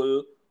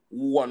whole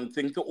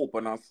wanting to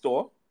open a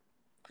store,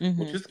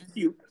 which Mm-hmm. is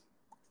cute.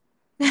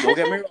 Don't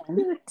get me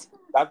wrong.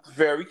 That's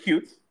very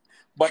cute.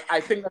 But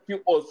I think that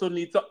you also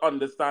need to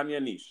understand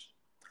your niche.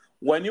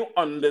 When you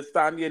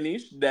understand your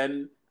niche,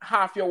 then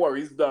half your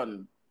worries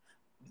done.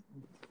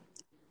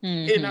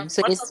 In Mm-hmm. as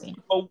So much as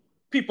it's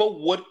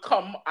people would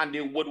come and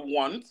they would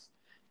want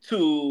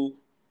to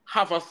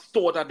have a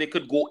store that they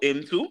could go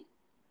into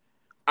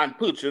and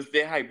purchase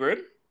their hybrid,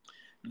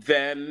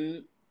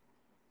 then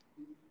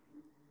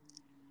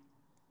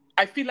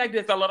I feel like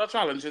there's a lot of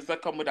challenges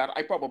that come with that.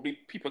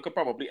 People could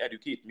probably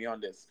educate me on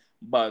this,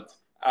 but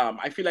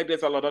I feel like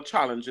there's a lot of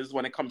challenges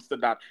when it comes to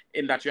that.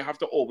 In that you have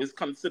to always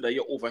consider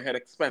your overhead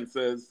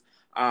expenses,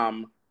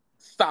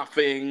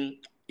 staffing,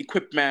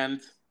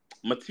 equipment.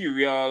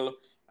 material.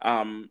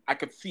 I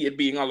could see it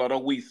being a lot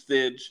of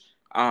wastage.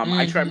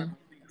 I try to Mm-hmm.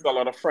 use a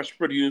lot of fresh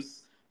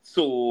produce,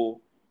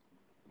 so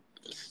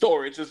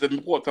storage is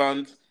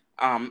important.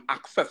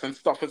 Accessing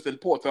stuff is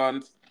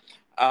important.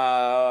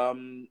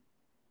 Um,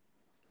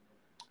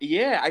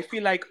 yeah, I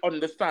feel like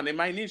understanding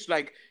my niche,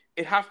 like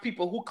it have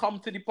people who come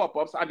to the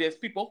pop-ups and there's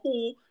people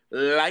who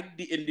like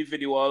the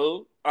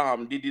individual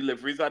the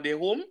deliveries at their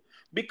home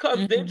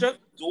because they Mm-hmm. just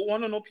don't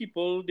want to know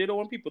people, they don't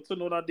want people to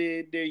know that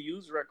they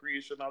use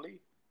recreationally.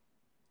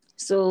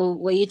 So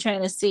what you're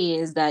trying to say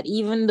is that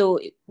even though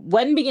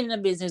when beginning a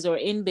business or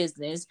in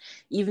business,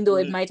 even though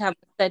it Mhm. might have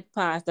a set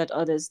path that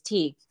others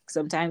take,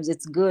 sometimes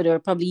it's good or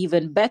probably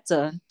even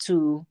better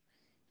to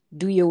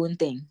do your own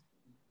thing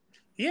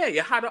Yeah,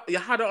 you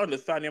had to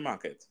understand your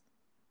market.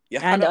 You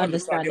had and to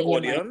understand your understanding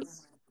your mind.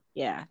 audience.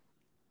 Yeah.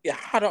 You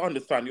had to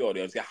understand your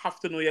audience. You have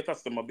to know your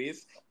customer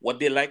base, what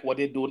they like, what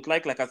they don't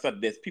like. Like I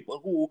said, there's people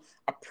who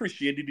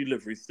appreciate the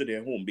deliveries to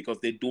their home because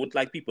they don't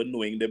like people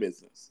knowing their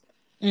business.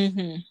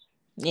 Mm-hmm.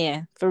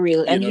 Yeah, for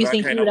real. You And know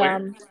that kind of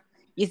way.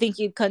 you think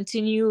you'd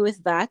continue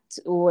with that,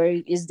 or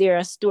is there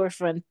a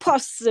storefront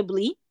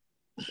possibly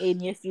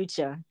in your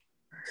future?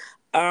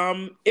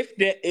 If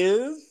there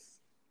is,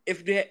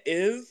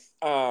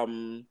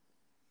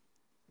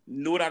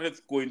 know that it's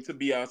going to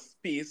be a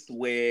space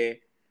where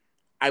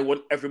I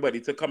want everybody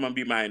to come and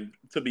be mine,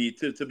 to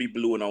be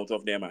blown out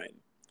of their mind.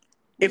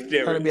 If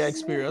there Gotta be an is,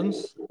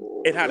 experience.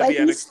 it had to Like be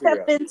an we step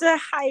experience. into a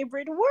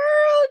hybrid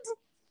world.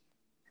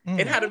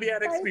 It Mm. had I'm to be an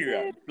excited.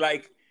 experience.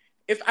 Like,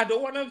 if I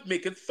don't want to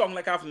make it sound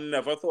like I've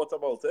never thought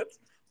about it,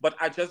 but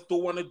I just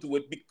don't want to do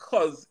it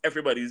because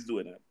everybody's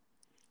doing it.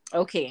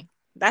 Okay,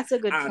 that's a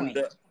good And point.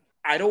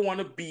 I don't want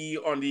to be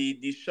on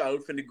the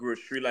shelf in the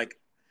grocery like,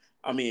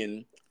 I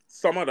mean,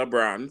 some other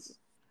brands.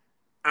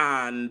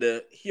 And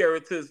here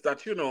it is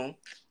that,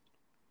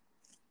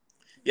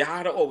 you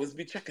had to always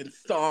be checking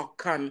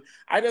stock. And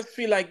I just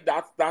feel like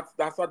that's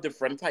a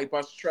different type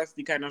of stress,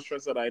 the kind of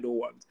stress that I don't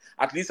want.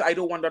 At least I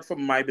don't want that for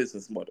my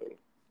business model.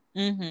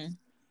 Mm-hmm.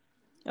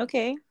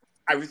 Okay.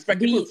 I respect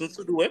Do the you, persons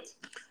who do it.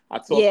 I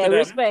talk yeah, to them,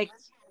 respect.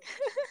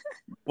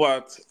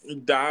 but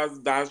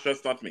that's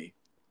just not me.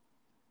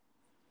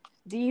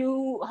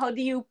 How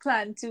do you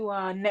plan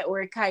to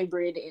network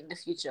hybrid in the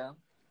future?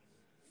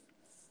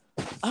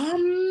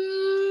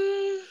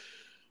 Um,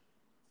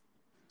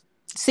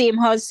 Same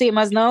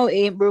as now,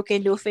 ain't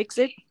broken, do fix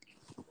it.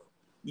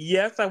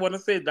 yes, I want to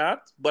say that,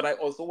 but I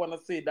also want to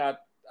say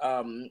that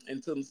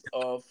in terms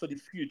of for the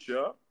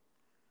future,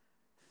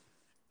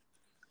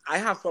 I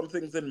have some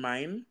things in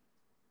mind.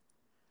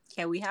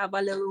 Can we have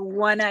a little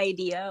one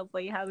idea of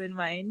what you have in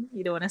mind?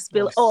 You don't want to Or,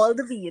 spill all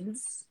the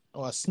beans.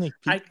 or a sneak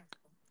peek. I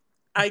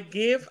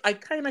I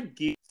kind of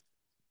gave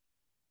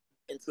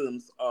in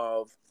terms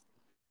of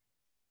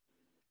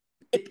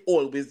it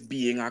always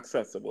being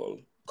accessible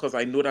because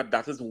I know that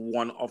that is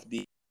one of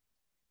the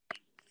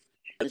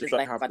challenges that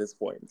I have at this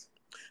point.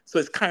 So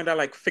it's kind of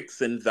like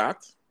fixing that,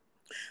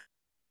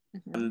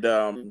 Mhm.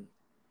 and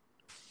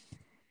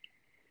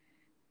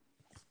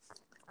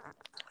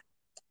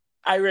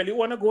I really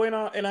want to go in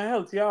a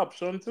healthier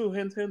option too.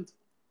 Hint, hint.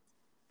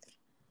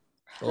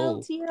 Oh,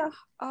 Healthier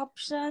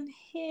option.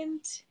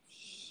 Hint,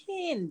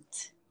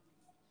 hint.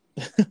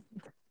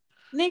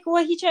 Nick,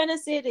 what he trying to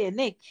say there?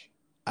 Nick,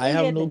 I what you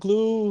have get no there?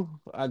 clue.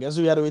 I guess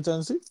we gotta wait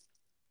and see.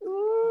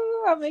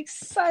 Ooh, I'm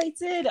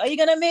excited. Are you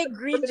gonna make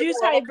green There's juice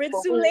a lot of hybrid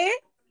people who, Sule?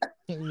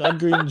 Not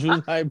green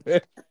juice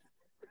hybrid.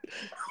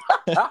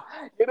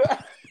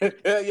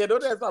 you know,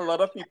 there's a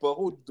lot of people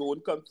who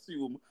don't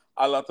consume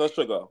a lot of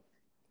sugar.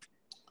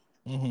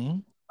 Mm-hmm.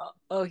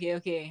 Okay,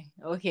 okay,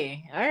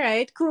 okay. All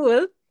right,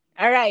 cool.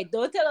 All right,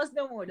 don't tell us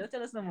no more. Don't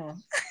tell us no more.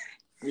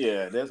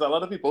 Yeah, there's a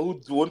lot of people who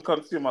don't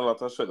consume a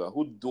lot of sugar,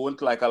 who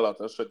don't like a lot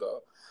of sugar,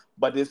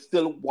 but they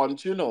still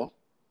want,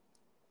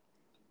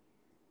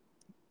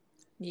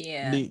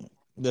 Yeah.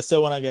 They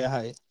still wanna get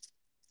high.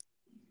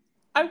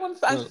 Well,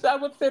 I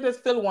would say they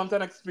still want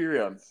an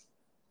experience.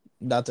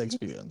 that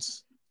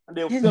experience.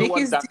 They still Nick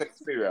want is that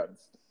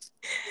experience.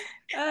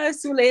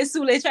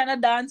 Sule trying to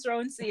dance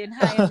around saying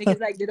hi, and Nick is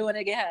like, they don't want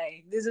to get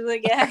high. This is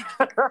like get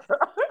high.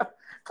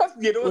 Because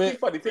what's the Wait,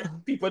 funny thing?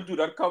 People do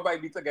not come by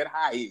me to get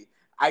high.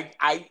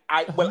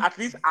 Well, uh-huh. at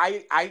least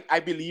I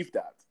believe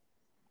that.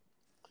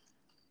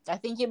 I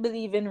think you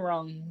believe in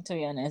wrong, to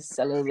be honest,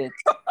 a little bit.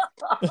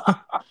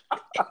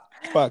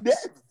 Facts.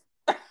 Yes.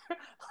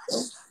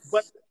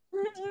 But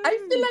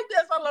I feel like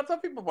there's a lot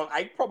of people, but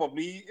I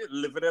probably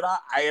living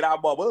in a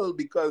bubble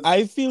because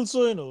I feel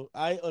so,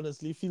 I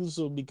honestly feel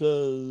so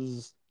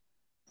because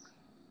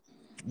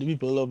the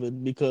people love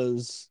it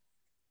because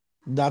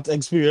that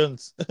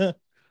experience.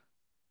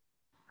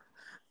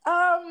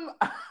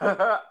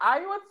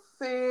 I would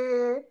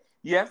say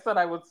yes, and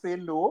I would say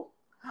no.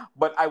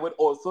 But I would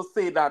also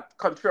say that,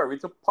 contrary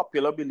to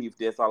popular belief,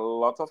 there's a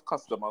lot of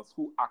customers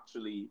who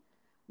actually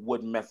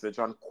would message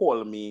and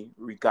call me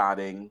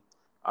regarding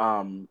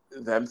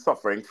them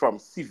suffering from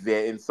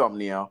severe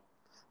insomnia.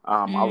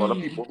 A lot of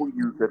Mm. people who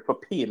use it for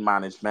pain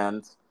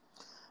management.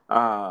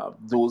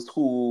 Those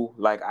who,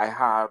 like, I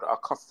had a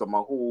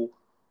customer who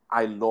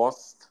I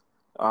lost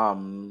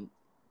um,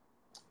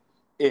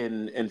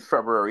 in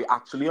February,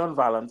 actually on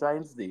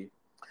Valentine's Day.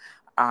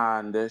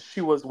 And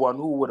she was one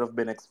who would have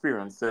been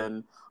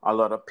experiencing a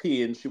lot of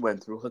pain. She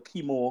went through her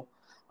chemo,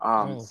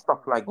 Oh,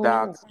 stuff like Oh,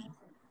 that.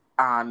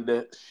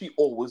 And she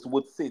always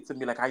would say to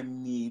me, like, I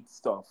need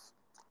stuff.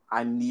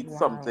 I need wow.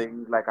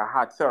 something, like I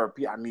had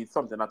therapy. I need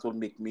something that will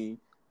make me,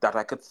 that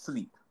I could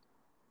sleep.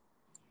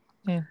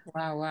 hmm.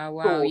 Wow, wow,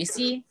 wow. So, You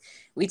see,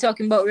 we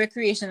talking about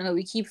recreational,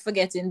 we keep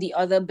forgetting the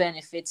other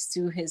benefits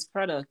to his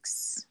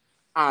products.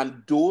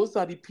 and those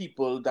are the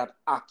people that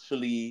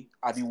actually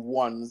are the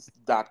ones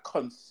that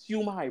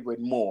consume hybrid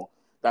more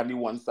than the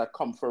ones that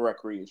come for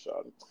recreation.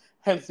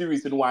 Hence the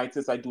reason why it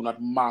is I do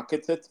not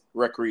market it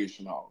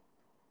recreational.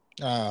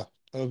 Ah,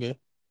 okay.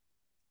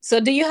 So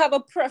do you have a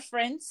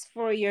preference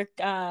for your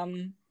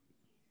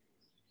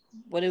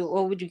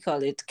what would you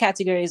call it?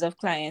 Categories of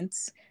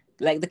clients?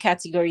 Like the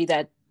category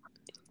that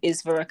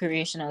is for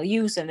recreational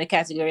use and the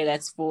category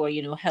that's for,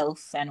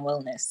 health and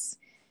wellness.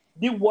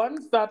 The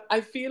ones that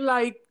I feel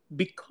like,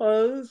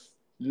 because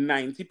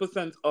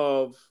 90%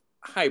 of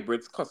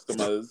hybrids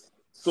customers,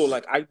 so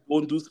like I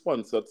don't do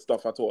sponsored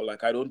stuff at all.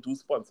 Like I don't do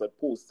sponsored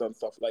posts and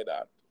stuff like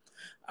that.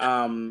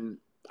 Um,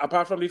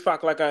 Apart from the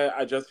fact, like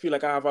I just feel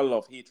like I have a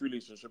love hate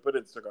relationship with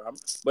Instagram.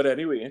 But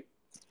anyway,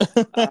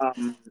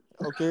 um,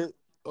 Okay,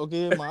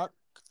 okay, Mark.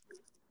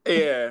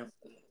 yeah,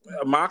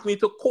 Mark need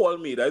to call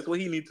me. That's what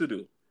he need to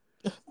do.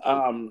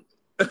 Um,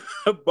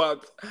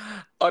 but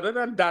other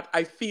than that,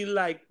 I feel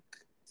like,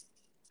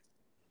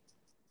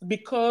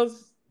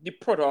 because the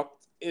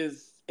product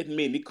is, it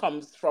mainly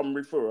comes from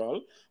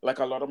referral. Like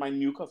a lot of my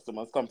new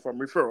customers come from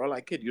referral,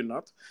 I kid you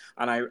not.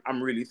 And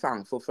I'm really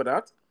thankful for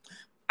that.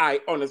 I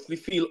honestly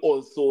feel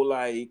also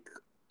like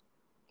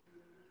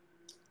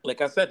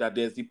I said, that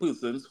there's the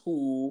persons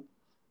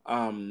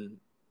um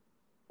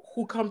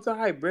who come to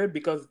hybrid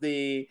because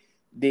they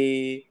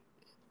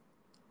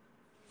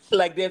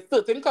like, there's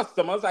certain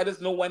customers I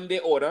just know when they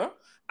order,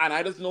 and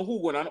I just know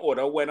who going to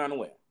order when and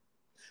where.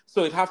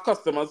 So it have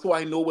customers who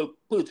I know will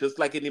purchase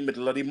like in the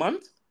middle of the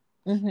month,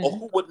 or Mm-hmm.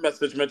 who would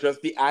message me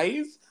just the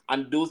eyes,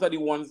 and those are the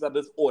ones that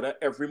just order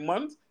every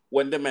month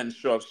when the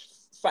menstrual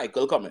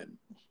cycle come in.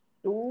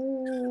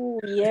 Ooh,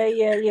 yeah,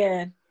 yeah,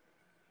 yeah.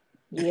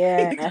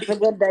 Yeah, I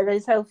forgot that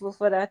is helpful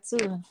for that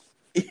too.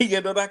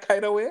 You know, that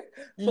kind of way.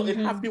 So it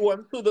have Mm-hmm. the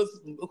ones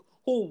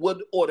who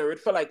would order it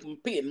for like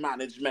pain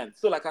management.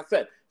 So like I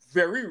said,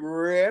 very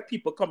rare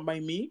people come by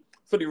me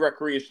for the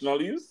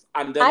recreational use,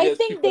 and then I there's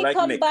think people they like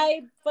come Nick.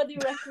 by for the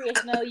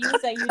recreational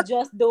use and you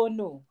just don't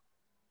know.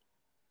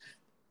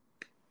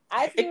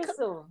 I It feel could,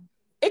 so.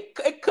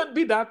 it could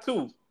be that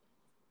too.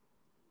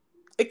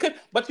 It could,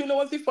 but you know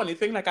what's the funny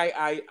thing? Like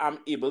I am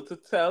able to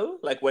tell,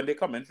 like when they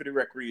come in for the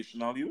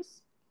recreational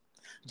use,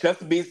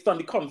 just based on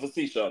the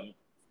conversation.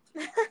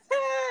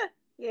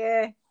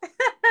 Yeah.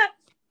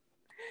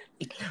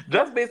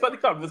 Just based on the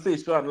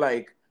conversation,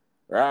 like,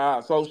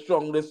 so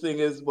strong this thing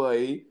is,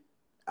 boy.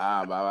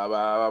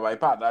 My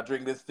partner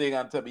drink this thing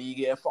and tell me you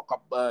get fuck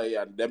up, boy,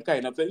 and them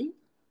kind of thing.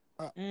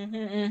 Uh, Mm-hmm,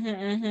 mm-hmm,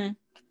 mm-hmm.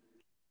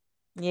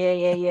 Yeah,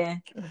 yeah, yeah.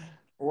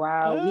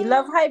 Wow, we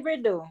love ah,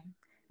 hybrid though.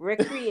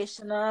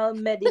 Recreational,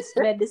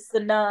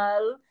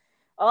 medicinal,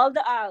 all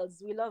the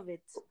R's. We love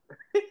it.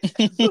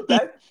 So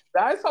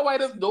that's how I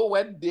just know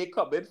when they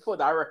come in for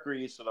that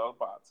recreational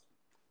part.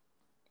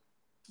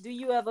 Do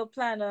you ever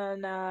plan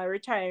on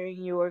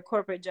retiring your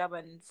corporate job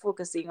and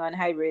focusing on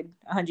hybrid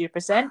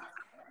 100%?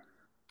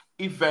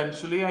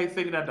 Eventually, I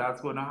think that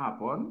that's going to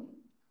happen,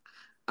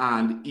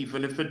 and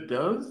even if it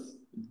does,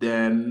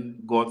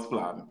 then God's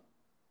plan.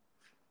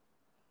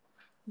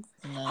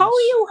 nice. How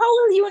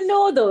will you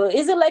know though?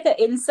 Is it like an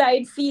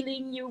inside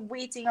feeling you're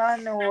waiting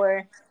on,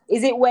 or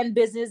is it when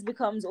business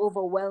becomes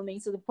overwhelming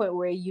to the point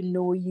where you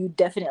know you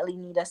definitely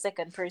need a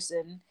second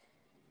person?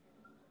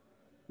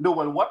 No,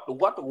 well,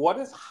 what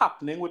is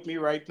happening with me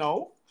right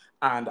now?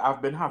 And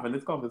I've been having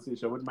this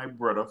conversation with my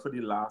brother for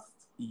the last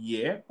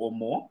year or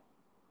more.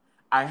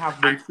 I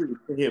have been saying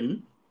to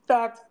him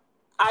that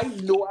I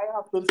know I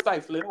have been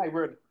stifling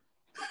hybrid.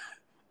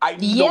 I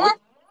know Yeah. it.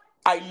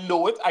 I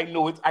know it. I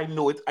know it. I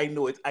know it. I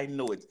know it. I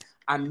know it.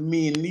 And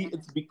mainly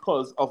it's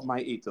because of my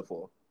 8 to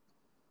 4.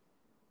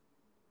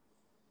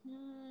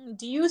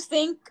 Do you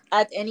think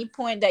at any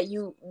point that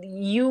you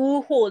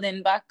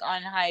holding back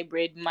on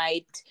hybrid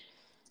might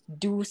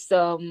do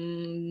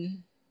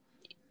some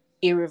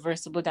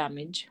irreversible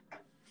damage?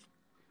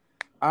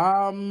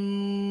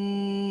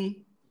 Um,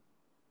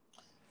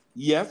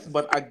 yes,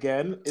 but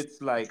again,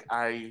 it's like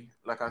I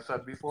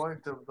said before, in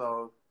terms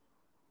of,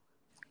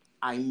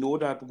 I know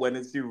that when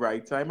it's the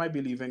right time, I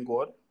believe in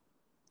God.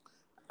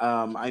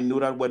 I know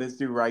that when it's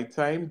the right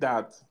time,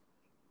 that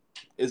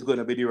is going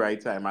to be the right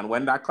time. And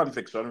when that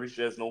conviction reaches,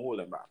 there's no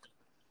holding back.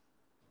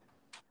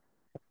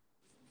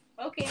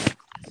 Okay.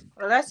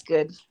 Well, that's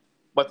good.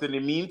 But in the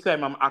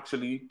meantime, I'm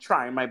actually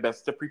trying my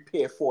best to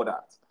prepare for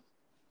that.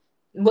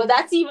 Well,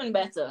 that's even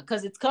better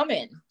because it's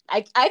coming.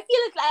 I feel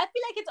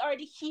like it's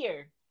already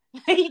here.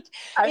 Like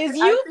I is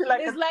I you feel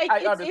like is like I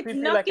it's honestly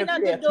feel like knocking it's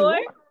on the here door.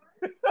 too.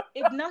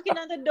 If knocking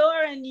on the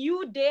door and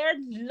you there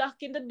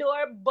locking the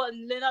door,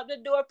 bundling up the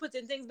door,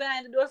 putting things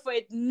behind the door for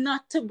it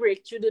not to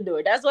break through the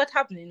door. That's what's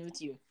happening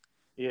with you.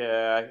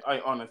 Yeah, I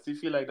honestly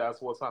feel like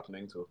that's what's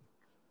happening too.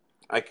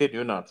 I kid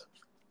you not.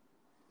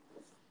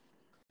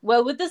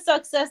 Well, with the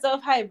success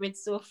of hybrid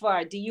so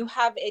far, do you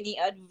have any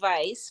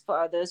advice for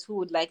others who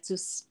would like to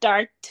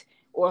start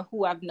or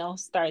who have now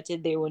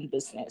started their own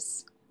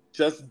business?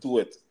 Just do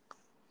it.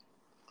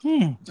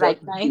 Hmm. Just Like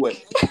do Nike?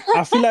 it.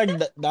 I feel like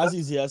that's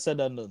easier said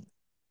than done.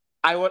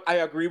 I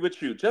agree with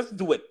you. Just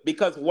do it.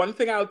 Because one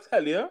thing I'll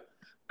tell you,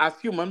 as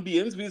human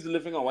beings, we is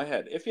living our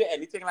head. If you're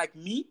anything like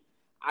me,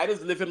 I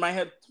just live in my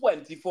head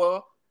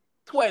 24,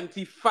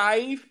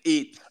 25,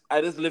 8.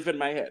 I just live in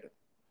my head.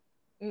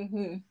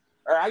 Mm-hmm.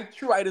 Or I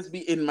try to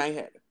be in my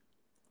head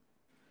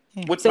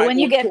with So my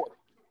own thought.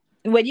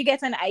 when you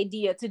get an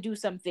idea to do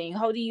something,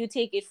 how do you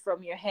take it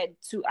from your head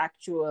to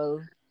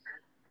actual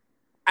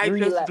I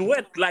real just life? do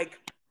it. Like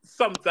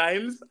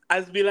sometimes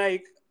I be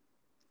like,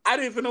 I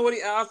don't even know what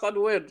the ass I'm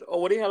doing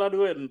or what the hell I'm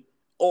doing.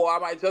 Or I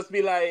might just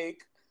be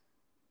like,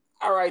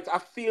 all right, I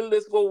feel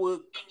this go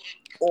work.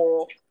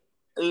 Or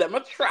let me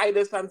try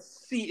this and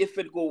see if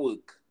it go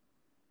work.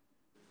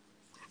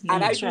 Let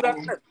And me I do try.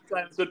 that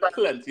sometimes with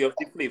plenty of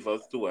the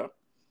flavors too.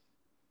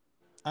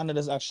 And it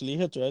is actually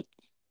hit, right?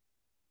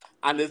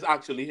 And it's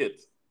actually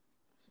hit.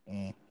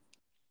 Mm,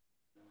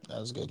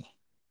 that's good.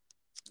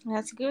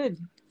 That's good.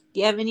 Do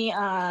you have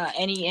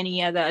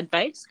any other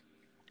advice?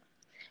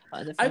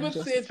 Other I from would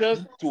just say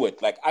just do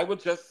it. Like I would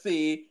just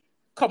say,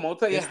 come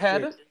out of your do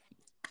head,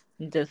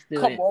 it. Just do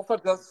come it. off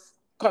of just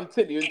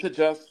continuing to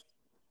just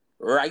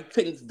write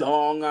things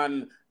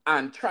down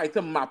and try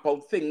to map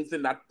out things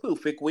in that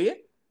perfect way.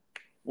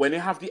 When you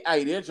have the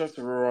idea, just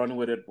run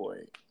with it, boy.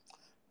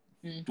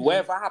 Mm-hmm.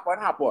 Whatever happen,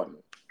 happen.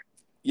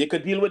 You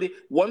could deal with it.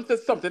 Once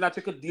it's something that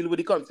you could deal with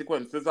the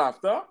consequences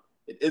after,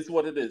 it is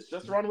what it is.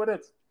 Just run with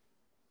it.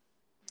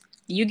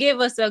 You gave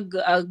us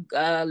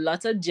a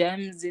lot of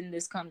gems in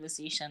this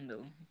conversation,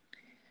 though.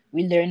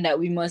 We learned that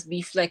we must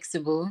be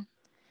flexible,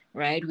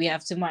 right? We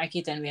have to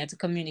market and we have to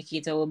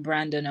communicate our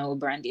brand and our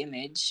brand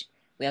image.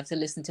 We have to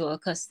listen to our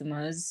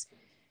customers.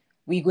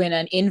 We going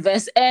and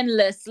invest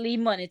endlessly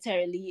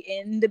monetarily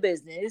in the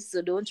business.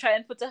 So don't try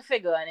and put a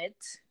figure on it,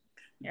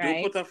 Don't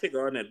right? put a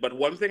figure on it. But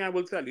one thing I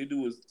will tell you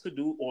do is to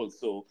do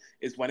also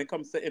is when it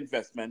comes to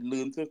investment,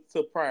 learn to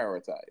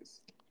prioritize.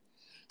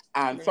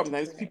 And Learn to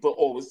sometimes prioritize. people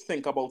always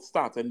think about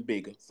starting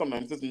big.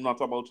 Sometimes it's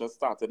not about just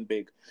starting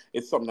big.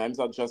 It's sometimes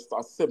just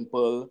a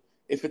simple,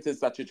 if it is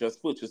that you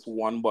just purchase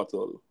one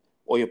bottle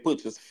or you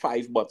purchase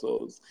 5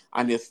 bottles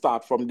and you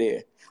start from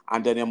there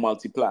and then you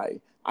multiply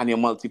and you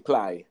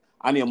multiply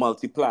and you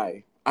multiply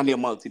and you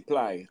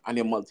multiply and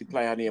you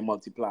multiply and you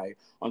multiply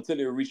until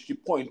you reach the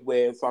point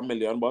where it's 1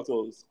 million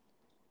bottles.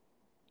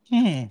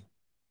 Hmm.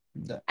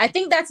 That- I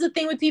think that's the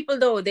thing with people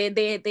though. They have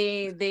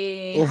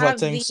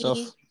Overthink the stuff.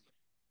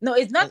 no,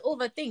 it's Uh, not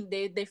overthink.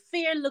 They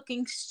fear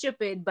looking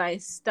stupid by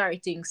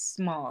starting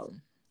small.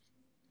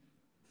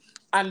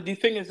 And the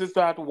thing is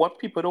that what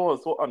people don't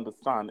also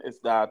understand is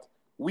that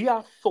we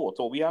are taught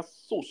or we are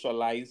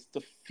socialized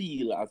to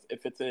feel as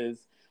if it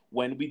is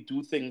when we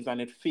do things and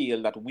it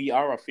fail that we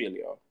are a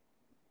failure.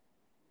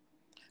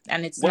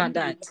 And it's not When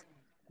that.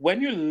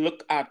 when you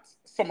look at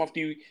some of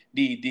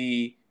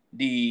the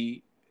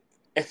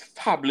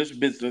established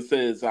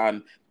businesses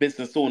and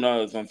business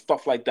owners and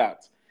stuff like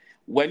that,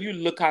 when you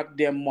look at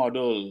their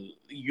model,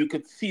 you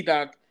could see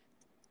that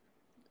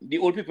the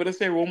old people that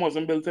say Rome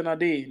wasn't built in a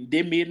day.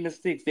 They made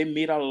mistakes. They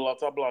made a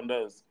lot of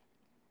blunders.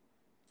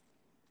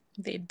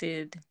 They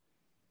did.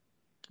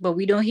 But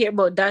we don't hear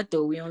about that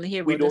though. We only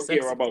hear We about the don't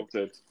hear success. about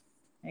it.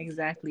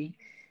 Exactly.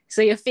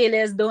 So your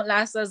failures don't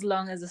last as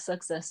long as the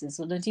successes.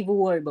 So don't even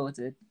worry about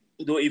it.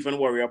 Don't even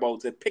worry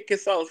about it. Pick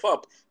yourself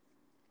up,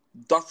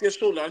 dust your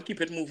shoulder, and keep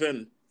it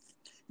moving.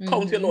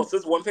 Count your Mm-hmm.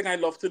 losses. One thing I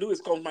love to do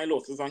is count my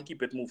losses and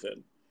keep it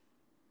moving.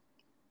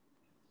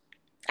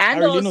 I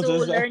And really also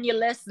noticed that. learn your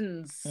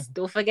lessons.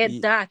 Don't forget Ye-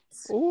 that.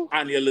 Oh,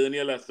 And you learn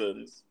your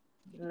lessons.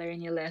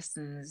 Learn your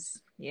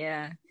lessons.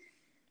 Yeah.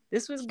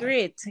 This was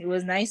great. It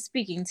was nice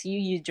speaking to you.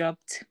 You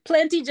dropped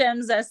plenty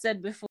gems, as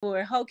said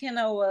before. How can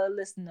our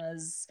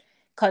listeners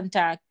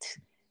contact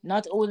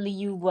not only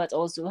you but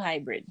also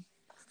Hybrid?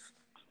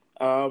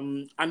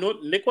 I know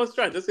Nick was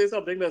trying to say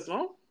something that's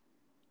no.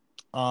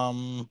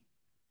 um,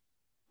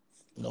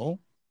 no.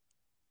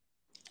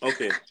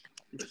 Okay.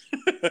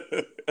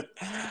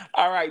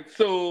 All right.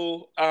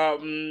 So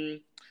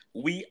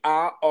we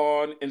are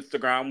on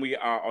Instagram, we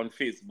are on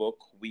Facebook,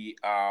 we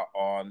are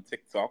on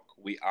TikTok,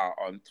 we are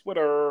on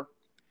Twitter.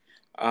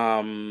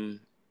 Um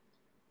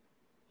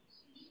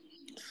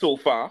so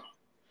far.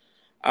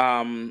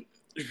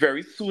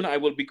 Very soon I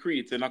will be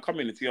creating a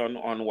community on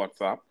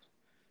WhatsApp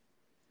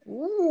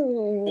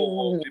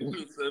for Ooh. the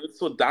person.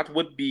 So that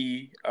would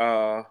be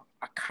a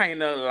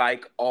kind of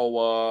like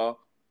our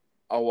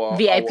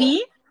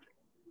VIP?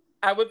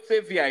 I would say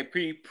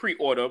VIP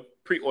pre-order.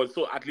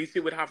 So at least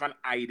you would have an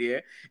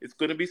idea. It's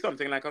going to be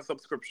something like a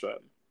subscription.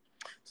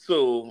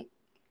 So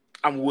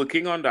I'm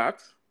working on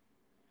that.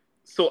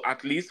 So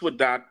at least with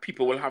that,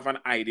 people will have an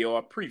idea or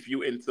a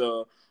preview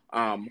into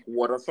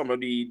what are some of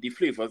the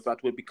flavors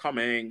that will be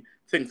coming,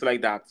 things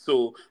like that.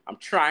 So I'm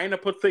trying to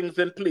put things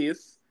in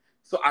place.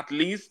 So at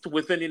least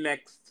within the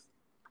next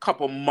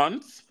couple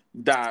months,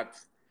 that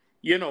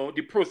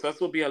the process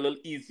will be a little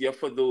easier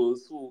for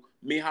those who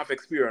may have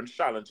experienced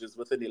challenges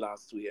within the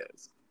last 2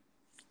 years.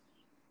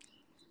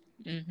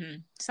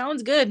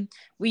 Sounds good.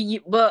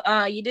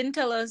 But you didn't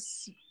tell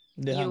us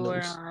The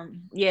your handles.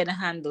 the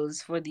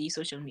handles for the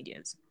social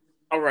medias.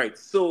 All right.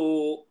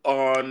 So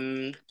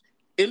on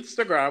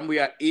Instagram, we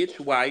are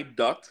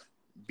hy.bridtt.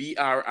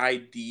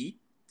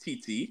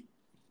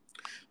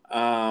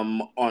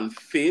 On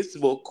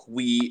Facebook,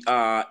 we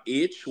are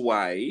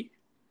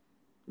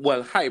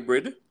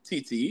hybrid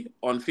TT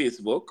on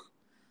Facebook.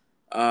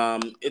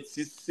 It's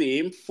the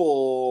same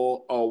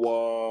for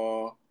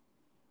our,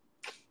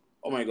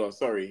 oh my God,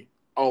 sorry.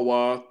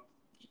 Our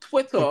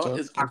Twitter TikTok.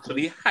 is Okay.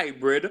 actually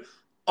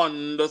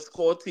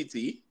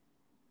hybrid_TT.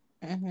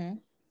 Mm-hmm.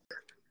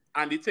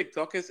 And the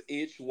TikTok is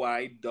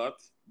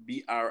hy.bridtt,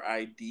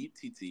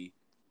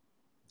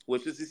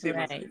 which is the same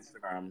as Right.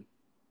 Instagram.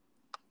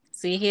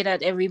 So you hear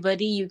that,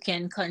 everybody? You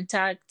can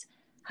contact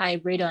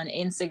Hybrid on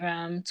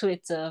Instagram,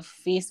 Twitter,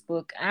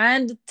 Facebook,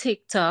 and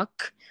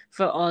TikTok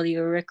for all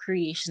your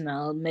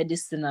recreational,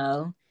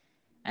 medicinal,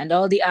 and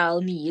all the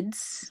Al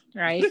needs,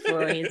 right?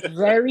 For his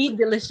very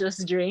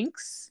delicious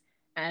drinks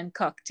and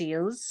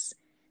cocktails.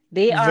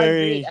 They are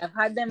great. Very. I've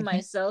had them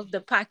myself.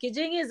 The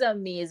packaging is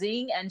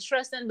amazing, and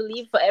trust and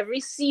believe, for every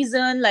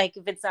season, like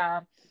if it's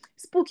a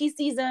spooky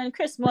season,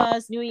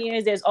 Christmas, New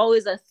Year's, there's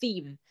always a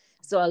theme.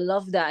 So I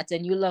love that,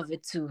 and you love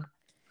it too.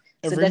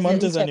 So Every month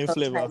definitely is a check new out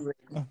flavor. Hybrid.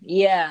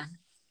 Yeah.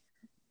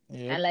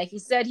 Yep. And like he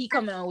said, he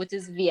coming on with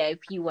his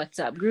VIP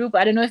WhatsApp group.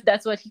 I don't know if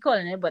that's what he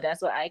calling it, but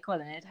that's what I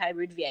calling it.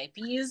 Hybrid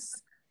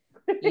VIPs.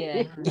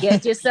 Yeah.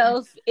 Get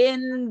yourself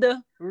in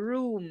the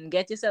room.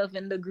 Get yourself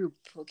in the group.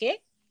 Okay?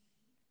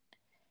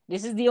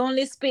 This is the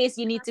only space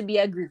you need to be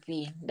a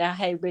groupie. The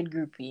hybrid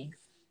groupie.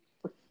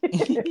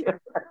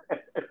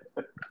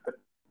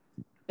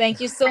 Thank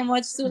you so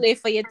much, Sule,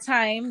 for your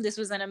time. This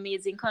was an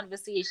amazing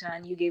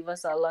conversation. You gave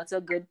us a lot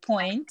of good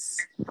points.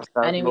 And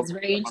That's it no was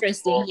very problem at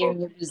interesting all. hearing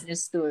your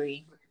business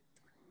story.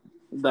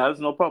 That's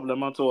no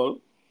problem at all.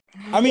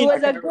 I It mean, I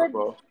was a can good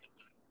remember.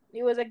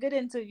 it was a good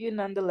interview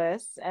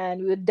nonetheless, and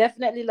we would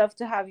definitely love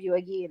to have you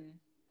again.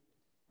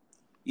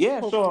 Yeah,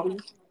 sure. Hopefully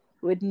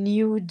with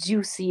new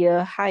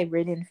juicier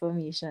hybrid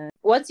information.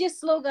 What's your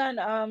slogan,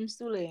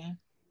 Sule?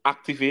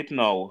 Activate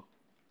now.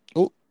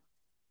 oh,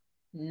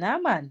 Nah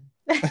man.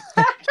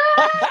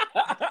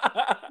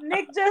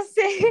 Nick just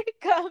say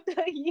come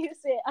down, you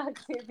say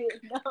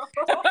activate now.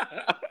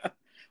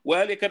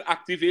 Well, you can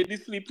activate the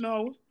sleep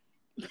now.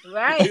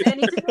 Right.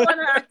 Anything you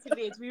wanna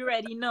activate, we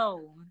ready now.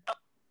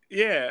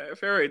 Yeah,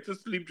 if you're ready to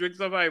sleep, drink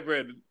some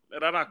hybrid.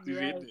 And that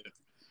activate Right. it.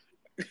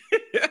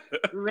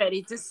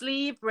 Ready to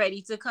sleep,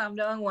 ready to calm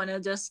down, wanna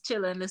just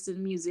chill and listen to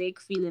music,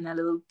 feeling a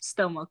little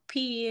stomach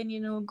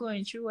pain,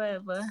 going through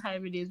whatever.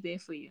 Hybrid is there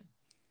for you.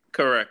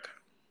 Correct.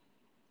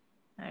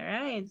 All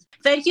right.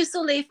 Thank you,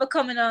 Soleil, for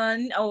coming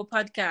on our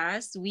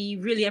podcast. We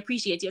really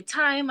appreciate your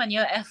time and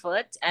your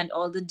effort and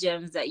all the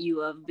gems that you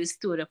have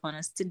bestowed upon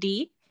us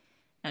today.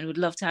 And would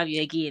love to have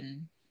you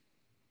again.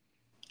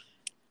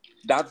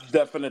 That's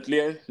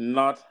definitely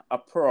not a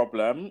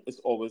problem. It's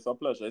always a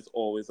pleasure. It's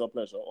always a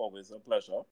pleasure. Always a pleasure.